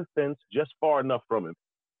the fence just far enough from him.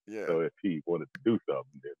 Yeah. So if he wanted to do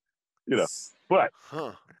something, then, but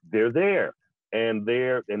they're there, and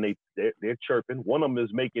they're chirping. One of them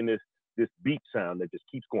is making this beep sound that just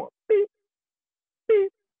keeps going beep,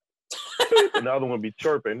 beep. And the other one be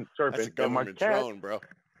chirping. That's a government drone, bro.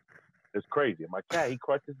 It's crazy. And my cat, he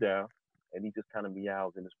crutches down and he just kind of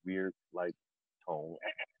meows in this weird like tone,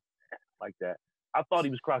 like that. I thought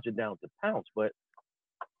he was crouching down to pounce, but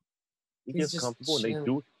he gets comfortable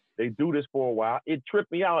and they do this for a while. It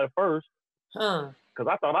tripped me out at first, because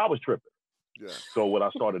I thought I was tripping. Yeah. So what I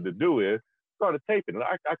started to do is started taping it.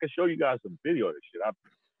 I can show you guys some video of this shit.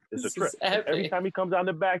 It's a trip. Every time he comes out in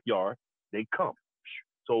the backyard, they come.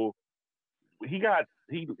 So he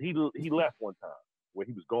left one time where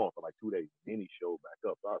he was gone for like 2 days. Then he showed back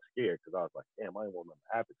up. So I was scared because I was like, damn, I didn't want nothing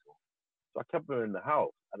to happen to him. So I kept him in the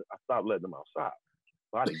house. I stopped letting him outside.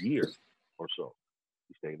 About a year or so,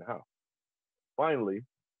 he stayed in the house. Finally,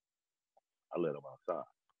 I let him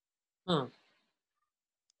outside.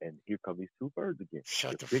 And here come these two birds again.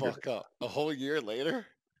 Shut the fuck up. A whole year later?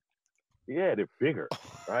 Yeah, they're bigger,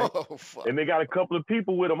 right? Oh, fuck. And they got a couple of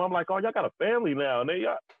people with them. I'm like, oh, y'all got a family now, and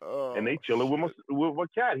they chilling with my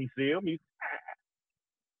cat. He see him,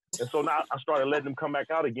 and so now I started letting him come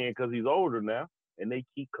back out again because he's older now, and they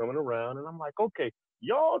keep coming around, and I'm like, okay,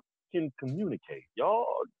 y'all can communicate,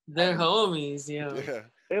 They're homies, yo. Yeah.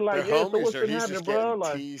 They're like, Their so what's been happening, bro?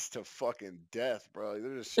 Like teased to fucking death, bro.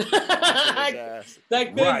 They're just his ass.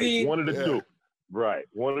 That could be one of the two. Right,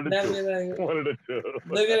 one of the two. One of the two.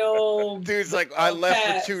 Look at old dude's like, I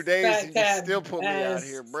left for 2 days and you still put me out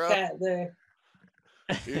here, bro. Cat there.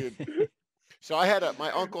 Dude. So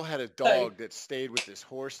my uncle had a dog that stayed with this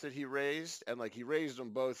horse that he raised, and like he raised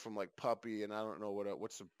them both from like puppy, and I don't know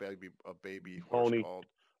what's a baby horse called.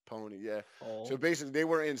 Pony, yeah. Oh. So basically, they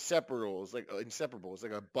were inseparable. It's like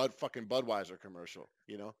a fucking Budweiser commercial.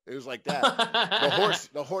 You know, it was like that.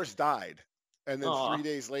 the horse died, and then 3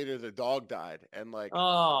 days later, the dog died. And like,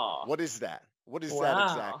 what is that? What is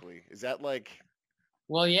that exactly? Is that like?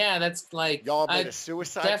 Well, yeah, that's like y'all made a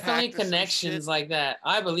suicide pact. Definitely connections like that.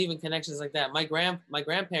 I believe in connections like that. My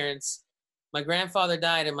grandparents, my grandfather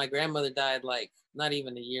died, and my grandmother died like not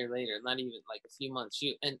even a year later, not even like a few months.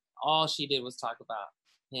 And all she did was talk about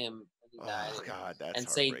him when he died. Oh God, that's and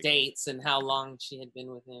say dates and how long she had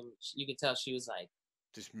been with him. You could tell she was like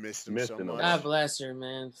just missed him so much. God bless her,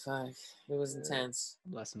 man. Fuck, it was intense.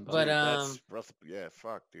 Bless him. But that's rough. Yeah,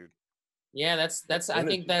 fuck, dude. Yeah, that's. I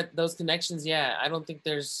think that those connections. Yeah, I don't think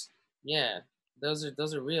there's. Yeah, those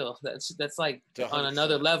are real. That's like 100%. On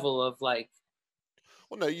another level of like.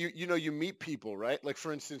 Well, no, you meet people, right? Like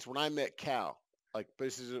for instance, when I met Cal, like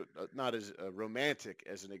this is not as romantic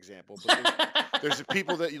as an example, but there's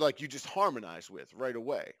people that you just harmonize with right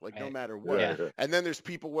away, like no matter what. Yeah. And then there's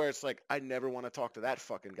people where it's like I never want to talk to that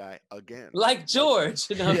fucking guy again. Like George,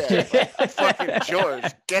 you know? Yeah, like, fucking George,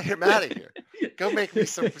 get him out of here. Go make me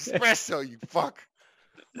some espresso, you fuck.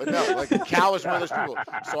 But no, like Cal is one of those people.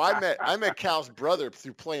 So I met Cal's brother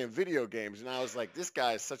through playing video games, and I was like, this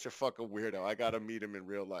guy is such a fucking weirdo. I gotta meet him in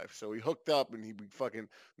real life. So we hooked up, and we fucking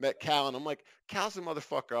met Cal, and I'm like, Cal's a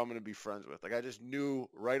motherfucker I'm gonna be friends with. Like I just knew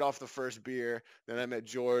right off the first beer. Then I met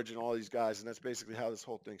George and all these guys, and that's basically how this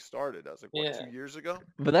whole thing started. I was like, what, 2 years ago?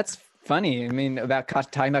 But that's funny. I mean, about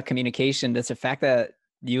talking about communication, that's the fact that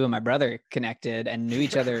you and my brother connected and knew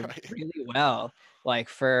each other really well. Like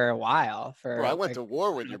for a while. Bro, I went to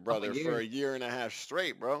war with your brother for a year and a half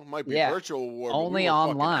straight, bro. Might be virtual war, only but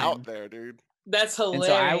we were online out there, dude. That's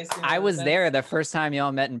hilarious. And so I was there the first time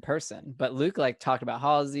y'all met in person, but Luke like talked about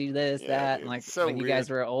Halsey, that, and like so when you guys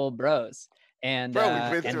were old bros. And Bro,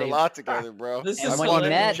 we've been through a lot together, bro. This And is when you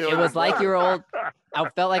hilarious. met, it was like you were old. I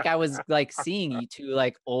felt like I was like seeing you two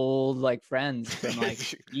like old like friends from like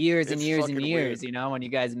years and It's years and fucking years. weird. You know, when you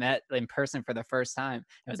guys met in person for the first time.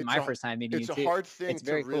 It was It's my a- first time meeting It's you a too. hard thing It's to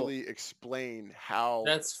very cool. really explain how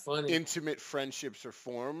That's funny. intimate friendships are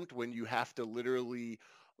formed when you have to literally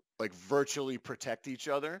like virtually protect each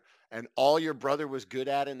other, and all your brother was good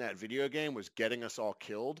at in that video game was getting us all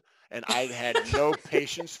killed, and I had no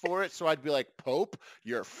patience for it, so I'd be like, Pope,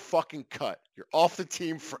 you're fucking cut, you're off the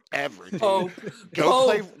team forever, dude. Pope. Go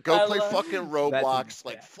play I fucking Roblox,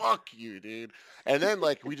 like fuck you, dude. And then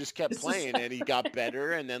like we just kept This is- playing, and he got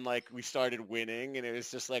better, and then like we started winning, and it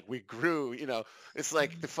was just like we grew, you know. It's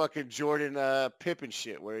like the fucking Jordan Pippen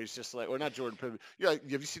shit, where he's just like, or not Jordan Pippen. You know,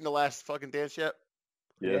 have you seen the Last fucking Dance yet?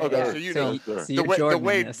 Yeah. Okay, sir. so you So know, you- sir. so the you're way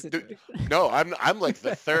Jordan in the, this. no, I'm like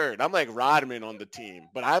the third. I'm like Rodman on the team,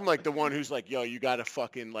 but I'm like the one who's like, yo, you gotta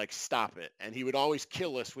fucking like stop it. And he would always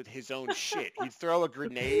kill us with his own shit. He'd throw a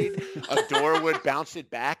grenade, a door would bounce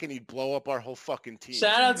it back, and he'd blow up our whole fucking team.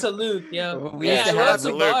 Shout out to Luke, yo. We used Yeah, to I have wrote to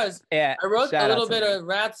some Luke. bars. Yeah, I wrote shout a out little to bit Luke. of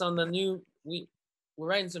raps on the new. We're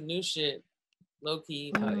writing some new shit, low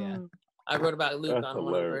key. Oh yeah. I wrote about Luke That's on one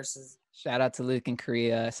of the hilarious. verses. Shout out to Luke in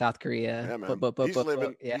Korea, South Korea. Yeah, man.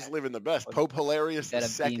 He's He's living the best. Pope Hilarious the Gotta beam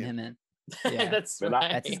second. him in. Yeah. That's Man,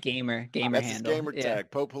 right. That's his gamer That's his handle. gamer Yeah.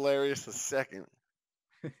 tag. Pope Hilarious the second.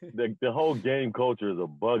 The whole game culture is a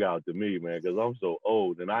bug out to me, man, because I'm so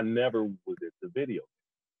old and I never was into video.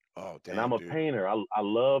 Oh damn. And I'm a dude. painter. I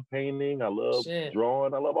love painting. I love Shit.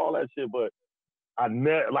 drawing. I love all that shit. But I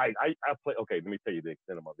never I play. Okay, let me tell you the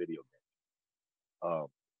extent of my video game.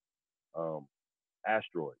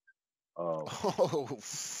 Asteroids. Oh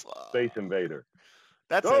fuck. Space Invader.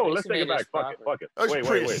 That's Oh, a, let's take it back. Invaders Fuck it. proper. Fuck it. that was Wait.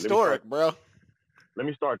 pretty Let me historic, bro.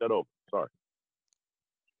 start that over. Sorry.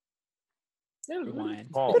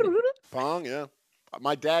 Rewind. Pong. Pong, yeah.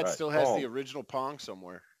 My dad Right, still has Pong. the original Pong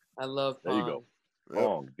somewhere. I love There you Pong. go. Yep.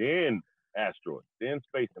 Pong. Then Asteroid. Then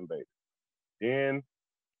Space Invader. Then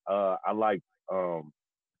I like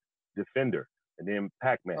Defender. And then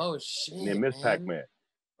Pac-Man. Oh shit. And then Miss man. Pac-Man.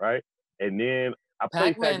 Right? And then I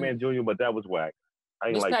played Pac-Man- Pac-Man Jr., but that was whack. I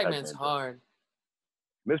ain't Miss like Pac-Man's Pac-Man Jr. hard.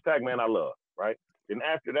 Miss Pac-Man I love, right? Then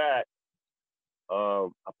after that, I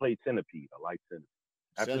played Centipede. I like Centipede.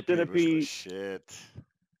 After Was the Centipede, shit.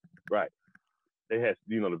 right. They had,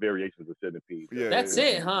 the variations of Centipede. Yeah, That's yeah.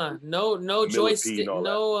 it, huh? No Millipede joystick, and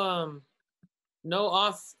all no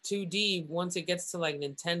off 2D once it gets to like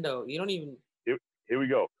Nintendo. You don't even Here we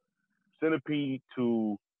go. Centipede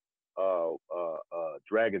to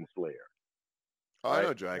Dragon Slayer. Oh, I know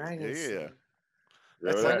Right. Dragon. Dragon Yeah. Slayer.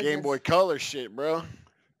 That's Remember like that? Game Boy Color shit, bro.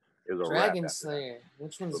 It was a Dragon rap after that. Slayer.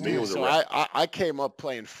 Which one's For me, it that? was a So rap. I came up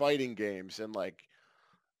playing fighting games, and like,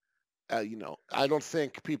 I don't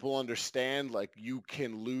think people understand, like, you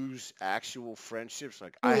can lose actual friendships.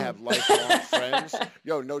 Like, I have lifelong friends.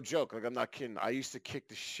 Yo, no joke. Like, I'm not kidding. I used to kick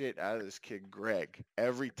the shit out of this kid, Greg,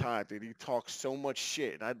 every time. Dude, he talked so much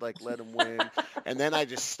shit, and I'd, like, let him win. And then I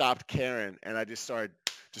just stopped caring, and I just started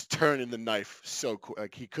just turning the knife so quick.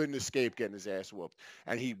 Like, he couldn't escape getting his ass whooped.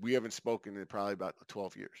 And we haven't spoken in probably about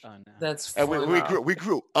 12 years. Oh no. That's And funny. we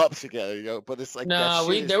grew up together, but it's like that No,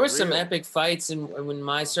 shit is there were some real. epic fights in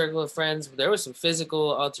my circle of friends. There were some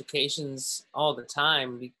physical altercations all the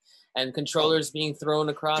time, and controllers being thrown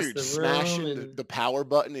across Dude, the room. smashing And, the power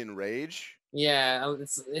button in Rage. yeah,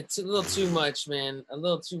 it's a little too much, man. A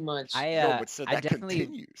little too much. No, but so I that definitely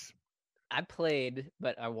continues. I played,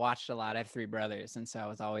 but I watched a lot. I have 3 brothers, and so I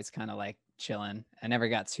was always kind of like chilling. I never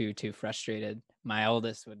got too frustrated. My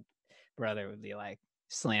oldest brother would be like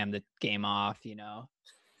slam the game off,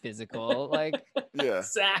 physical like Yeah.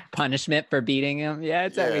 Zach. punishment for beating him. Yeah,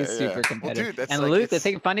 it's always Yeah, super yeah. competitive. Well, dude, that's and like, Luke, the it's-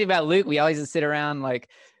 thing funny about Luke, we always just sit around like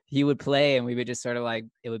he would play and we would just sort of like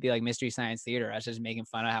it would be like Mystery Science Theater. I was just making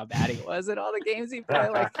fun of how bad he was at all the games he played,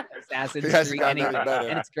 like Assassin's He hasn't Creed, gotten anything. any better.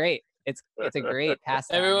 And it's great. It's a great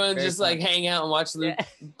pastime. Everyone Very just fun. like hang out and watch Luke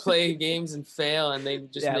Yeah. play games and fail, and they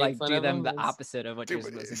just yeah, make like fun do of them him. the It's- opposite of what Dude,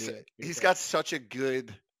 you're supposed to do. he's got such a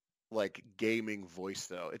good like gaming voice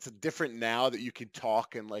though. It's different now that you can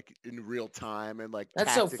talk and like in real time and like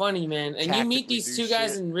That's so tactic- funny, man. And you meet tactically these do two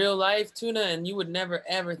guys shit. in real life, Tuna, and you would never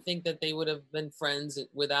ever think that they would have been friends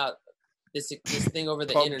without this thing over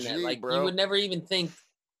the PUBG, internet. Like bro. you would never even think.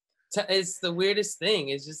 It's the weirdest thing.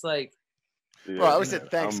 It's just like Bro, I was man.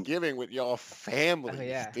 at Thanksgiving with y'all families,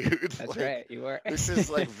 yeah. dude. That's Like, right. You were. This is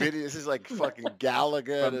like video. This is like fucking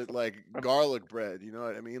Galaga to like garlic bread. You know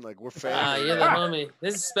what I mean? Like we're family. you're the homie.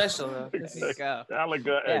 This is special though. This There you is- go.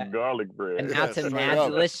 Galaga Yeah. and garlic bread. And Yeah, now to straight Mad up.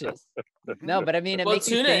 Delicious. No, but I mean, it Well, makes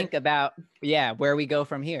you Tuna- think about where we go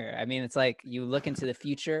from here. I mean, it's like you look into the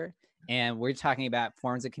future And we're talking about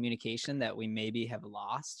forms of communication that we maybe have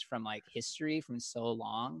lost from like history from so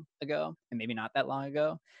long ago, and maybe not that long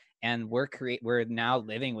ago. And we're now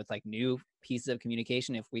living with like new pieces of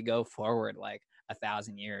communication. If we go forward like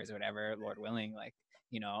 1,000 years or whatever, Lord willing, like,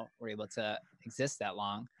 you know, we're able to exist that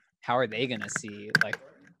long. How are they going to see, like,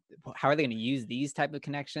 how are they going to use these type of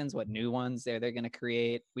connections? What new ones they're going to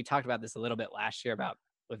create? We talked about this a little bit last year about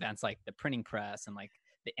events like the printing press, and like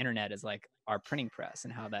the internet is like our printing press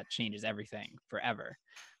and how that changes everything forever.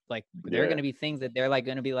 Like there are going to be things that they're like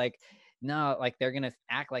going to be like, no, like they're going to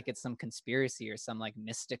act like it's some conspiracy or some like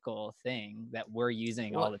mystical thing that we're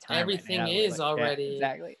using all the time. Everything right now. is like, already,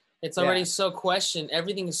 exactly. It's already so questioned.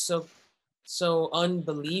 Everything is so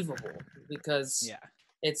unbelievable because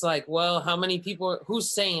it's like, well, how many people,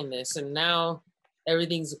 who's saying this? And now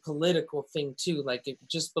everything's a political thing too. Like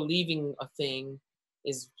just believing a thing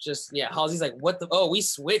is just, Halsey's like, what the, we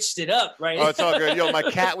switched it up, right? Oh, it's all good. Yo, my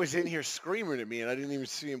cat was in here screaming at me and I didn't even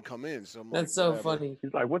see him come in. So I'm That's so funny.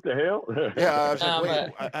 He's like, what the hell? Yeah, I was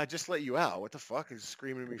like, wait, I just let you out. What the fuck? He's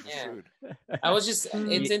screaming at me for food. I was just,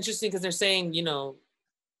 it's interesting because they're saying, you know,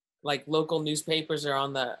 like local newspapers are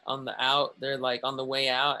on the out, they're like on the way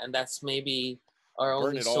out, and that's maybe our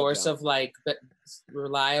only source of like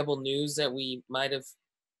reliable news that we might have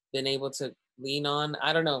been able to lean on.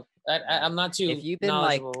 I don't know. I'm not too. If you've been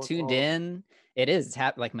like tuned in, it is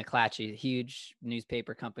like McClatchy, huge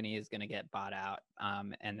newspaper company, is going to get bought out.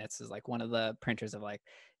 And this is like one of the printers of like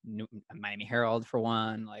Miami Herald for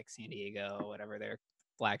one, like San Diego, whatever their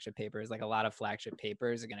flagship papers. Like a lot of flagship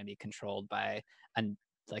papers are going to be controlled by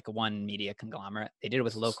like one media conglomerate. They did it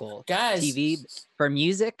with local TV for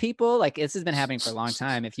music people. Like this has been happening for a long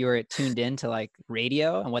time. If you were tuned in to like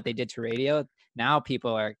radio and what they did to radio, now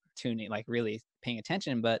people are tuning, like really paying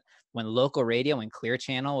attention. But when local radio and Clear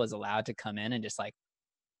Channel was allowed to come in and just like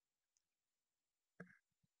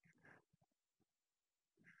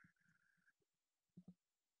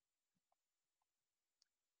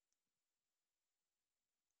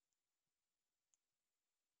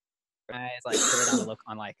like put it on the look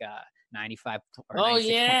on like 95 or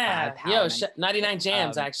 96.5 99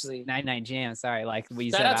 Jams actually 99 Jams, sorry, like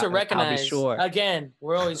we shout out to Recognize. I'll be sure again,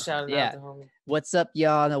 we're always shouting out to homie. What's up,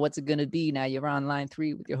 y'all? Now what's it gonna be? Now you're on line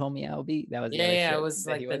 3 with your homie LB. That was it was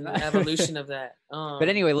like the evolution of that. But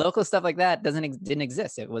anyway, local stuff like that didn't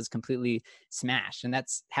exist. It was completely smashed, and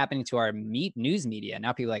that's happening to our news media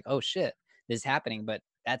now. People are like, oh shit, this is happening, but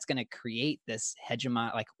that's going to create this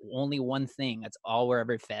hegemon, like only one thing. That's all we're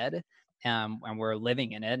ever fed. And we're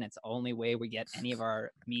living in it. And it's the only way we get any of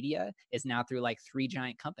our media is now through like 3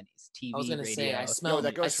 giant companies, TV, I was gonna radio. Say, I smell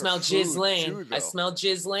Jizz Lane. I smell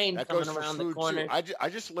Jizz Lane coming around the corner. I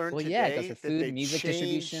just learned today it goes for food, music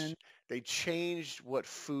distribution. They changed what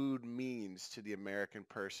food means to the American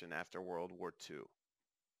person after World War II.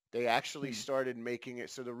 They actually started making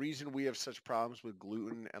it. So the reason we have such problems with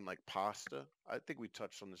gluten and like pasta, I think we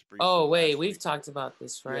touched on this briefly. Oh, wait, we've talked about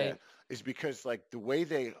this, right? Yeah, is because like the way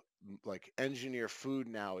they like engineer food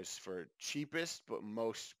now is for cheapest, but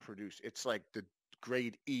most produced. It's like the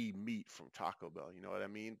grade E meat from Taco Bell. You know what I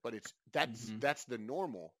mean? But it's that's the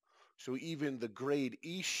normal. So even the grade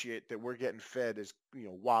E shit that we're getting fed as, you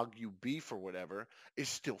know, Wagyu beef or whatever is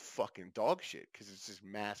still fucking dog shit because it's just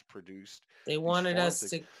mass produced. They wanted us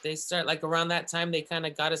to, they start like around that time, they kind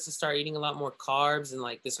of got us to start eating a lot more carbs and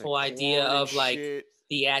like this whole idea of like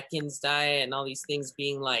the Atkins diet and all these things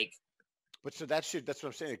being like. But so that shit, that's what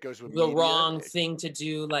I'm saying. It goes with the wrong thing to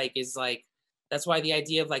do. Like is like, that's why the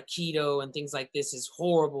idea of like keto and things like this is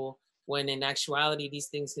horrible when in actuality, these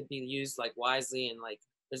things could be used like wisely and like,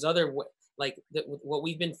 there's other like what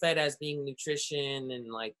we've been fed as being nutrition and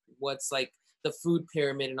like what's like the food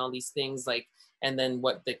pyramid and all these things like, and then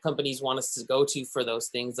what the companies want us to go to for those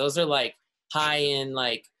things. Those are like high in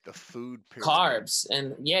like the food pyramid. Carbs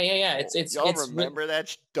and it's y'all remember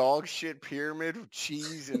that dog shit pyramid of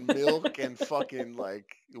cheese and milk and fucking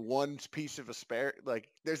like one piece of asparagus. Like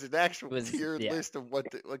there's an actual tiered list of what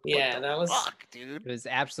the like. That was fuck, dude. It was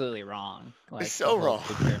absolutely wrong. Like it's so wrong.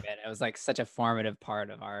 It was like such a formative part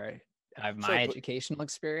of my educational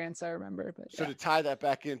experience, I remember. But so to tie that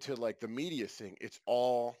back into like the media thing, it's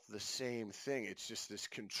all the same thing. It's just this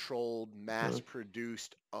controlled,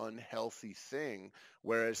 mass-produced, unhealthy thing.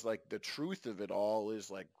 Whereas like the truth of it all is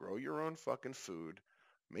like grow your own fucking food,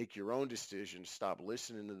 make your own decisions, stop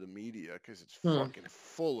listening to the media because it's fucking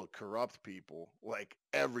full of corrupt people, like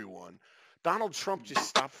everyone. Donald Trump just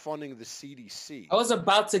stopped funding the CDC. I was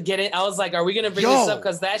about to get it. I was like, are we going to bring this up?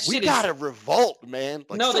 Because that shit we gotta revolt, man.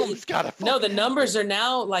 Like, the numbers are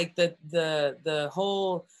now like the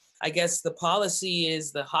whole I guess the policy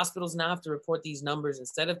is the hospitals now have to report these numbers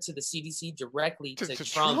instead of to the CDC directly to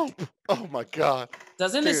Trump. Oh my God.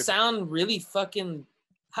 Doesn't it sound really fucking?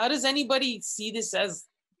 How does anybody see this as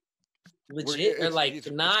legit or like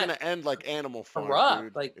it's not? It's gonna end like Animal Farm, corrupt.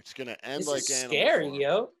 dude. Like it's gonna end this like is Animal scary, Farm.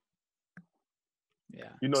 yo. Yeah.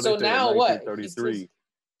 You know, so they said now in what? 1933.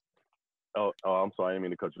 Oh, I'm sorry. I didn't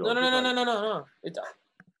mean to cut you off. No.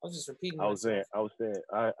 I was just repeating. I was saying,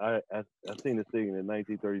 I seen this thing in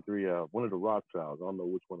 1933. One of the Rothschilds, I don't know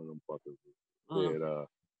which one of them fuckers, said,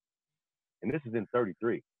 and this is in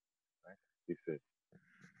 33. Right? He said,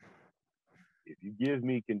 if you give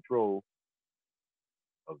me control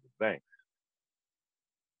of the banks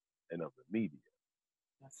and of the media,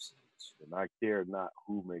 then I care not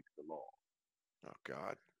who makes the law. Oh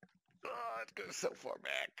God. Oh, it goes so far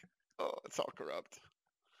back. Oh, it's all corrupt.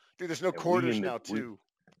 Dude, there's no quarters now, too.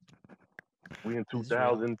 We in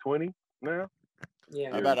 2020 now?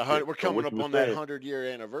 Yeah. About 100. We're coming up on that 100 100-year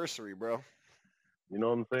anniversary, bro. You know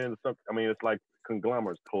what I'm saying? I mean, it's like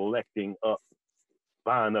conglomerates collecting up,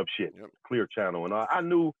 buying up shit. Yep. Clear Channel. And I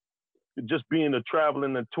knew, just being a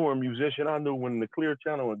traveling and touring musician, I knew when the Clear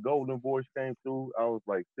Channel and Golden Voice came through, I was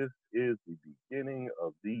like, this is the beginning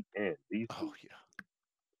of the end. These two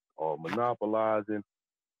are monopolizing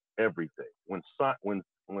everything. When is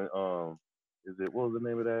it, what was the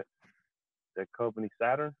name of that company?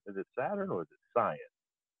 Saturn? Is it Saturn or is it Science?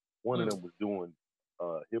 One of them was doing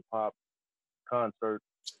hip hop concerts.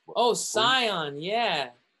 Oh, Scion, yeah.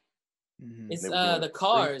 Mm-hmm. It's the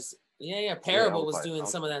Cars. Yeah. Parable was doing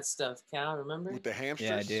some of that stuff. Cal, remember? With the hamsters?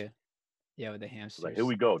 Yeah, I do. Yeah, with the hamsters. Like, here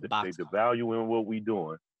we go. They devaluing what we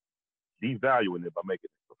doing, devaluing it by making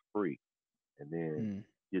it for free, and then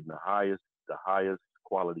getting the highest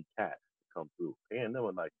quality cast to come through, paying them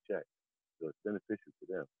a nice check. So it's beneficial to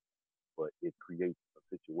them, but it creates a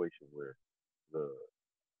situation where the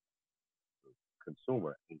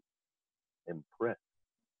consumer ain't impressed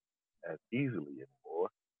as easily anymore.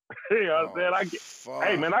 You know what I'm saying?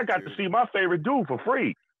 Hey man, I got to see my favorite dude for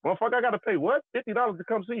free. Motherfucker, I got to pay what? $50 to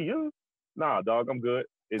come see you? Nah, dog, I'm good.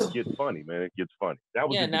 It gets funny, man. It gets funny. That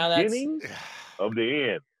was the beginning of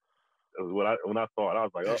the end. That was when I thought. I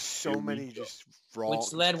was like, there's so many just wrong.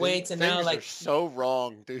 Which led way to now like so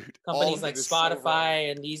wrong, dude. Companies like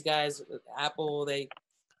Spotify and these guys, Apple, they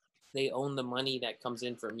own the money that comes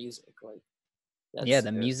in for music. Like,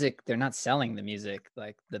 the music, they're not selling the music.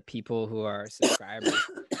 Like the people who are subscribers,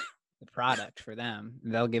 the product for them,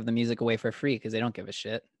 they'll give the music away for free because they don't give a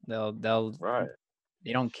shit. They'll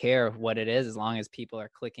they don't care what it is as long as people are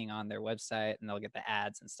clicking on their website and they'll get the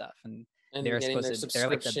ads and stuff. And they're supposed to, they're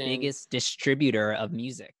like the biggest distributor of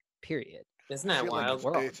music, period. Isn't that wild?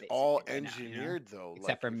 Like it's all engineered though.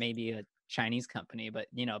 Except for maybe a Chinese company, but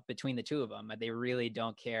between the two of them, they really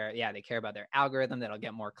don't care. Yeah, they care about their algorithm that'll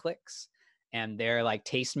get more clicks. And their like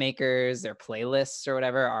tastemakers, their playlists or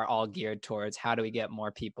whatever are all geared towards how do we get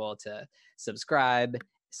more people to subscribe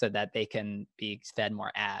so that they can be fed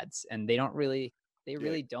more ads. And they really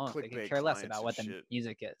don't. They can care less about what the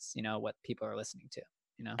music is, what people are listening to.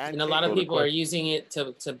 And a lot of people are using it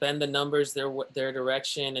to bend the numbers their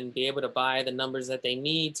direction and be able to buy the numbers that they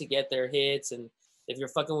need to get their hits. And if you're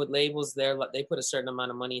fucking with labels, they put a certain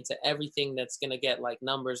amount of money into everything that's gonna get like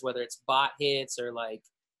numbers, whether it's bot hits or like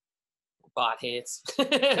bot hits.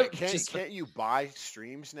 Can't you buy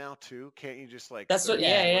streams now too? Can't you just like? That's what.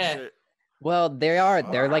 Yeah. Well,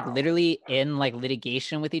 they're like literally in like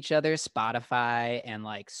litigation with each other, Spotify and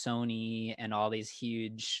like Sony and all these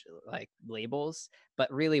huge like labels.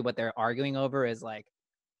 But really what they're arguing over is like,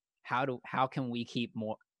 how can we keep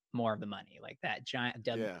more of the money? Like that giant,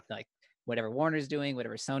 like whatever Warner's doing,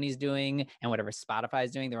 whatever Sony's doing, and whatever Spotify's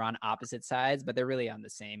doing, they're on opposite sides, but they're really on the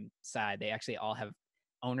same side. They actually all have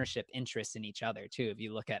ownership interest in each other too. If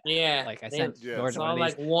you look at like I sent George one of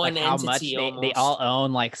these, like one like how much they all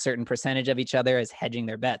own like certain percentage of each other as hedging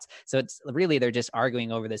their bets. So it's really they're just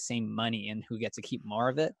arguing over the same money and who gets to keep more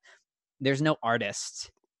of it. There's no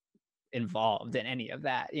artist involved in any of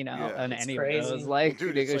that, in any of those like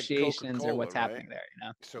negotiations or what's happening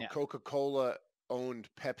there. So Coca-Cola owned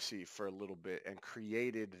Pepsi for a little bit and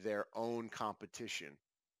created their own competition.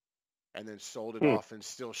 And then sold it off, and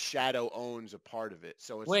still Shadow owns a part of it.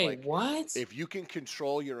 So it's what? If you can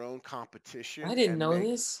control your own competition, I didn't know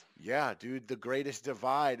this. Yeah, dude. The greatest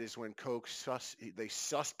divide is when Coke sus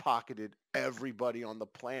pocketed everybody on the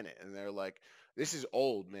planet, and they're like, "This is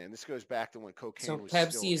old, man. This goes back to when cocaine was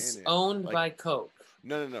Pepsi still is in it." owned by Coke.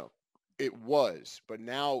 No. It was, but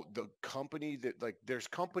now the company that there's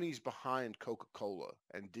companies behind Coca-Cola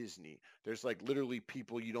and Disney. There's like literally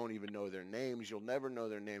people you don't even know their names. You'll never know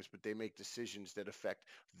their names, but they make decisions that affect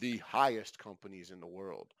the highest companies in the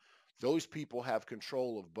world. those people have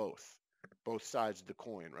control of both sides of the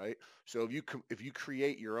coin, right? So if you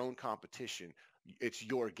create your own competition, it's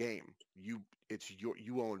your game. You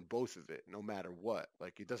own both of it, no matter what.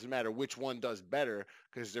 Like it doesn't matter which one does better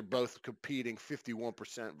because they're both competing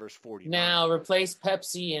 51% versus 49. Now replace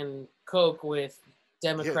Pepsi and Coke with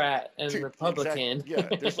Democrat and Dude, Republican. Yeah,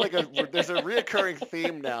 there's a reoccurring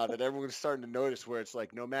theme now that everyone's starting to notice where it's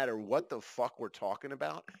like no matter what the fuck we're talking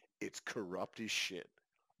about, it's corrupt as shit.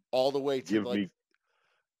 All the way to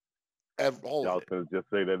all Y'all of it. gonna just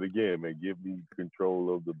say that again, man. Give me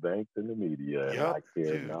control of the banks and the media, and I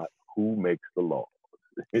care not who makes the laws.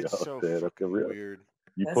 You It's know so what I'm saying? That's fucking real. weird.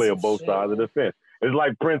 You play on both sides of the fence. It's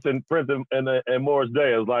like Prince and Morris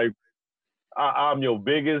Day. It's like I'm your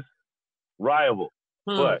biggest rival,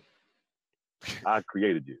 but I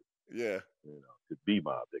created you. Yeah. You know, to be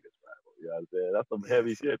my biggest rival. You know what I'm saying? That's some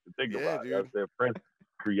heavy shit to think about. Dude. You know what I'm saying? Prince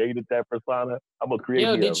created that persona. I'm gonna create.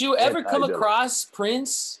 Yo, did you ever come across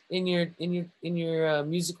Prince in your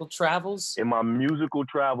musical travels? In my musical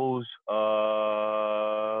travels,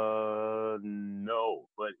 no.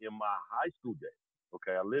 But in my high school days,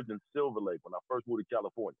 okay, I lived in Silver Lake when I first moved to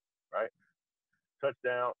California, right?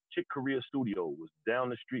 Touchdown, Chick Corea Studio was down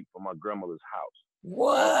the street from my grandmother's house.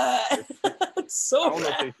 What? So I don't know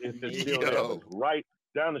if it's still there, but it's right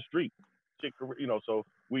down the street. Chick Corea, you know, so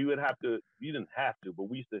we would have to, you didn't have to, but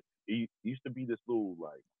it used to be this little,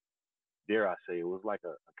 like, dare I say, it was like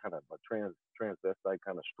a kind of a transvestite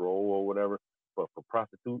kind of stroll or whatever, but for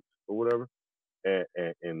prostitutes or whatever. And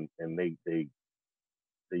they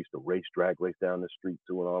used to drag race down the street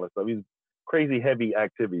too and all that stuff. It was crazy heavy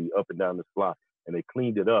activity up and down this block. And they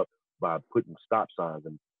cleaned it up by putting stop signs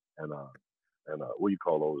and what do you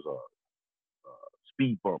call those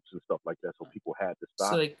speed bumps and stuff like that, so people had to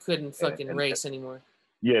stop. So they couldn't fucking race anymore.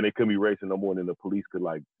 Yeah, and they couldn't be racing no more, and then the police could,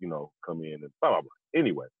 like, you know, come in and blah blah blah.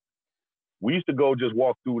 Anyway, we used to go just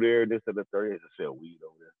walk through there. This at the 30th to sell weed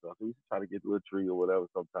over there. So we used to try to get to a tree or whatever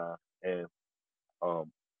sometime, and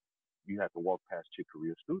you had to walk past Chick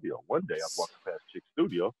Corea Studio. One day I walked past Chick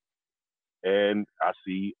Studio, and I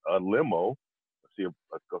see a limo. See a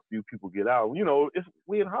few people get out. You know,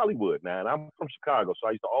 we in Hollywood now, and I'm from Chicago, so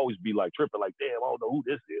I used to always be like tripping, like, damn, I don't know who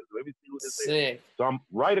this is. Let me see who this is. So I'm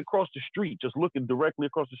right across the street, just looking directly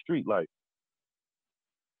across the street, like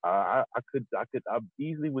I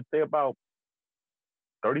easily would say about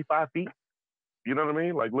 35 feet. You know what I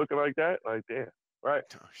mean? Like looking like that, like damn, right?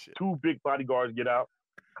 Oh, shit. Two big bodyguards get out,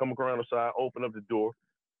 come around the side, open up the door,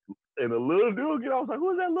 and a little dude get out. I was like,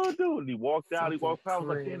 who's that little dude? And he walked out. He walked out. I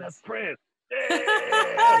was like, damn, that's Prince.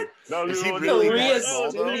 Yeah. No, is he really that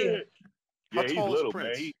small, though? Yeah, he's little,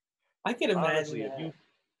 Prince? man. I can imagine honestly, that.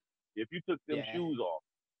 if you took them shoes off,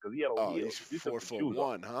 because he had on heels. He's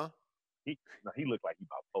 4'1", huh? He looked like he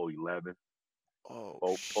about 4'11".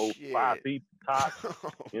 Oh, 5 feet top.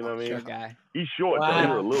 You know what I mean? Short guy. He's short, though. He's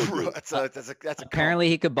a little dude. That's a Apparently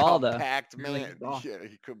he could ball though. Packed man. Yeah,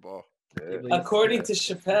 he could ball. Yeah. According to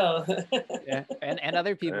Chappelle. Yeah, and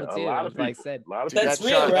other people too. Like I said, that's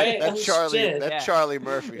real, right? That Charlie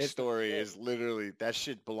Murphy story is literally, that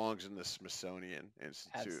shit belongs in the Smithsonian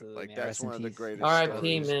Institute. Absolutely, like man. that's Rest in one of the peace. greatest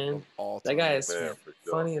R.I.P. stories man. of all That time. guy is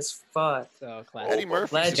funny as fuck. So classic. Eddie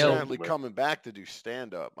Murphy's Legend. apparently coming back to do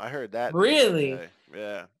stand up. I heard that. Really?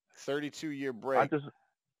 Yeah. 32-year break.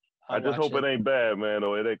 I just hope it ain't bad, man.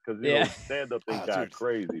 Or it ain't, because stand up thing got dude,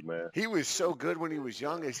 crazy, man. He was so good when he was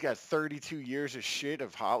young. He's got 32 years of shit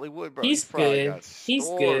of Hollywood, bro. He's good. He's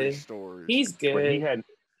good. Stories. He's good. But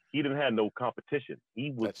he didn't have no competition.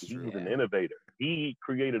 He was an innovator. He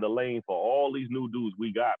created a lane for all these new dudes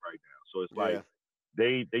we got right now. So it's like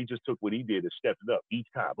they just took what he did and stepped it up each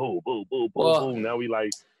time. Boom, boom, boom, boom, boom. Now we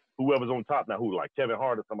like whoever's on top now. Who, like Kevin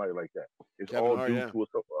Hart or somebody like that? It's Kevin all Hart,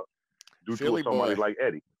 due to somebody like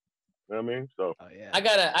Eddie. You know what I mean? So I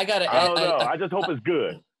gotta. I don't know. I just hope it's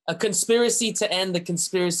good. A conspiracy to end the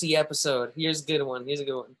conspiracy episode. Here's a good one.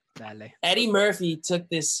 Dale. Eddie Murphy took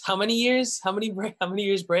this. How many years? How many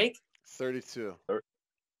years break? 32.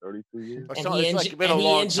 32 years. It's been a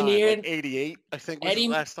long engineered time. Like 88, I think was the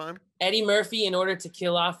last time. Eddie Murphy, in order to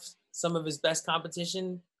kill off some of his best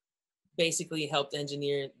competition, basically helped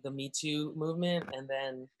engineer the Me Too movement, and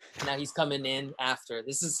then now he's coming in after.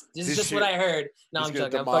 This is just what I heard. No, I'm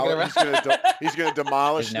joking. I'm fucking around. He's gonna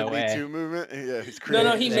demolish the way. Me Too movement. Yeah, he's crazy.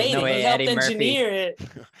 No, he made it. He helped engineer it.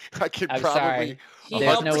 I could I'm probably. sorry.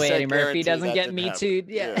 There's no way Eddie Murphy doesn't get Me Too'd.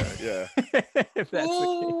 Yeah. If that's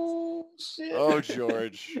oh, shit. Oh,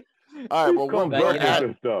 George. All right, well, we're working at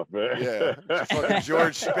some stuff, man. Yeah, fucking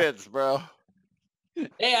George Spitz, bro.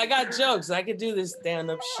 Hey, I got jokes. I could do this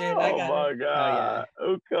stand-up shit. I got my God.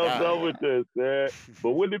 Who comes up with this, man?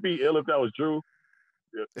 But wouldn't it be ill if that was true?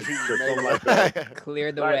 Yeah. He Something made like it. that.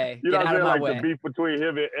 Clear the Like, way. you know Get what out I'm of saying? my Like way. the beef between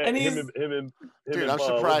him And he's- and Dude, I'm what's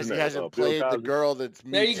surprised his he name? hasn't Bill played the Cosby. girl that's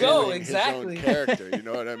There me you go, tooing exactly. his own character. You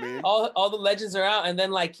know what I mean? all the legends are out, and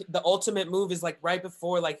then like the ultimate move is like right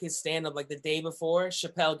before like his stand up, like the day before,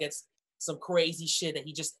 Chappelle gets some crazy shit that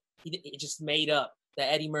he just made up.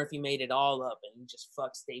 That Eddie Murphy made it all up, and he just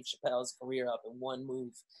fucks Dave Chappelle's career up in one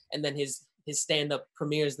move. And then his stand up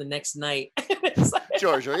premieres the next night. It's like,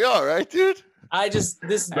 George, are you all right, dude? I just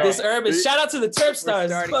this All right. urban. Shout out to the Terp Stars.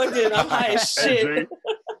 starting. Fuck it, I'm high as Hey, shit.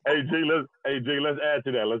 G, let's add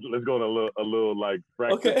to that. Let's go on a little like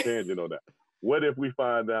practice Okay. tangent on that. What if we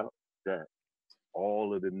find out that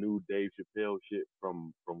all of the new Dave Chappelle shit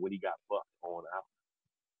from when he got fucked on out,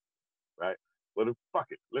 right? What if fuck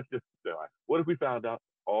it? Let's just what if we found out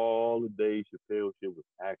all of Dave Chappelle shit was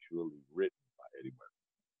actually written by Eddie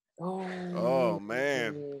Murphy? Oh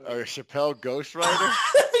man, a Chappelle ghostwriter?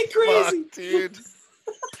 That'd be crazy. Fuck, dude.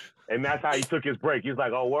 And that's how he took his break. He's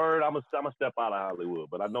like, "Oh, word, I'm gonna step out of Hollywood."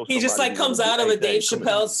 But I know He just like comes out of a Dave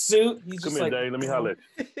Chappelle suit. He's Come just in, like, Dave. Let me holler at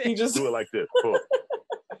you. he just Do it like this. Cool.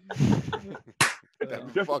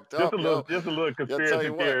 That's fucked up, yo. Just a little tell conspiracy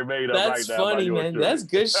you what, theory made up That's right now. funny, by yours man. truly. That's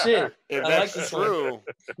good shit. If I that's like this one. true,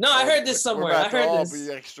 No, I heard this somewhere. we're I about to heard all this.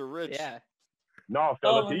 be extra rich. Yeah. No,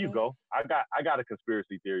 fellas, Oh, here you man. go. I got a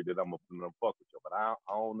conspiracy theory that I'm gonna fuck with you, but I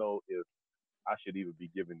don't know if I should even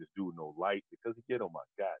be giving this dude no light because he get on my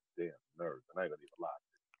goddamn nerves, and I ain't gonna even lie.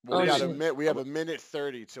 Well, Oh, we got shit. we have a minute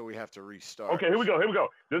 30 till we have to restart. Okay, here we go.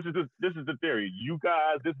 This is the theory. You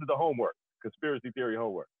guys, this is the homework. Conspiracy theory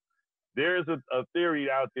homework. There's a theory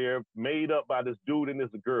out there made up by this dude and this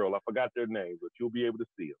girl. I forgot their names, but you'll be able to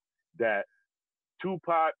see them. That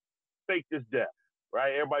Tupac faked his death,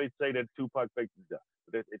 right? Everybody say that Tupac faked his death.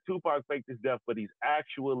 But Tupac faked his death, but he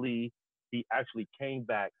actually came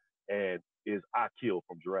back and is Akil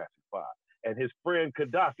from Jurassic 5. And his friend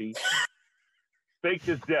Gaddafi faked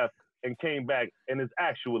his death and came back and is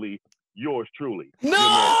actually yours truly. No,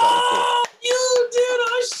 you dude.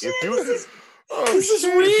 Oh shit. This is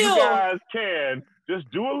If real. you guys can, just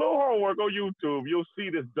do a little homework on YouTube. You'll see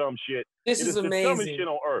this dumb shit. This It is the dumbest amazing. shit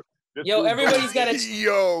on earth. This Yo, dude everybody's goes- got to.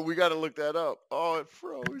 Yo, we got to look that up. Oh, it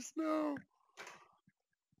froze. No.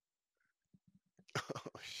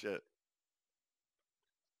 Oh shit.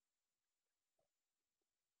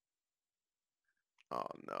 Oh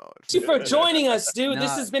no. Thank you for joining us, dude.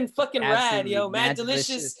 This No, has been fucking rad, absolutely yo. Mad mad delicious.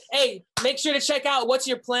 delicious. Hey, make sure to check out What's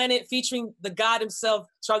Your Planet featuring the god himself,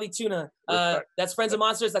 Charlie Tuna. Respect. That's Friends of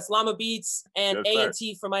Monsters. That's Llama Beats and Yes, sir.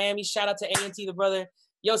 A&T from Miami. Shout out to A&T, the brother.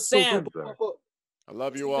 Yo, Sam. Sir. I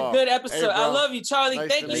love you It's a all. good episode. Hey, I bro. love you, Charlie. Nice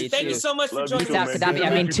Thank to you. meet Thank you you. so much for Love you joining too, Peace out, us. man. Gaddafi. Good I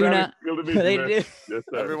to mean, meet you, tuna. brother. Good to meet you, They man. do. Yes, sir.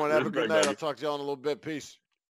 Everyone have a Respect, good night. man. I'll talk to y'all in a little bit. Peace.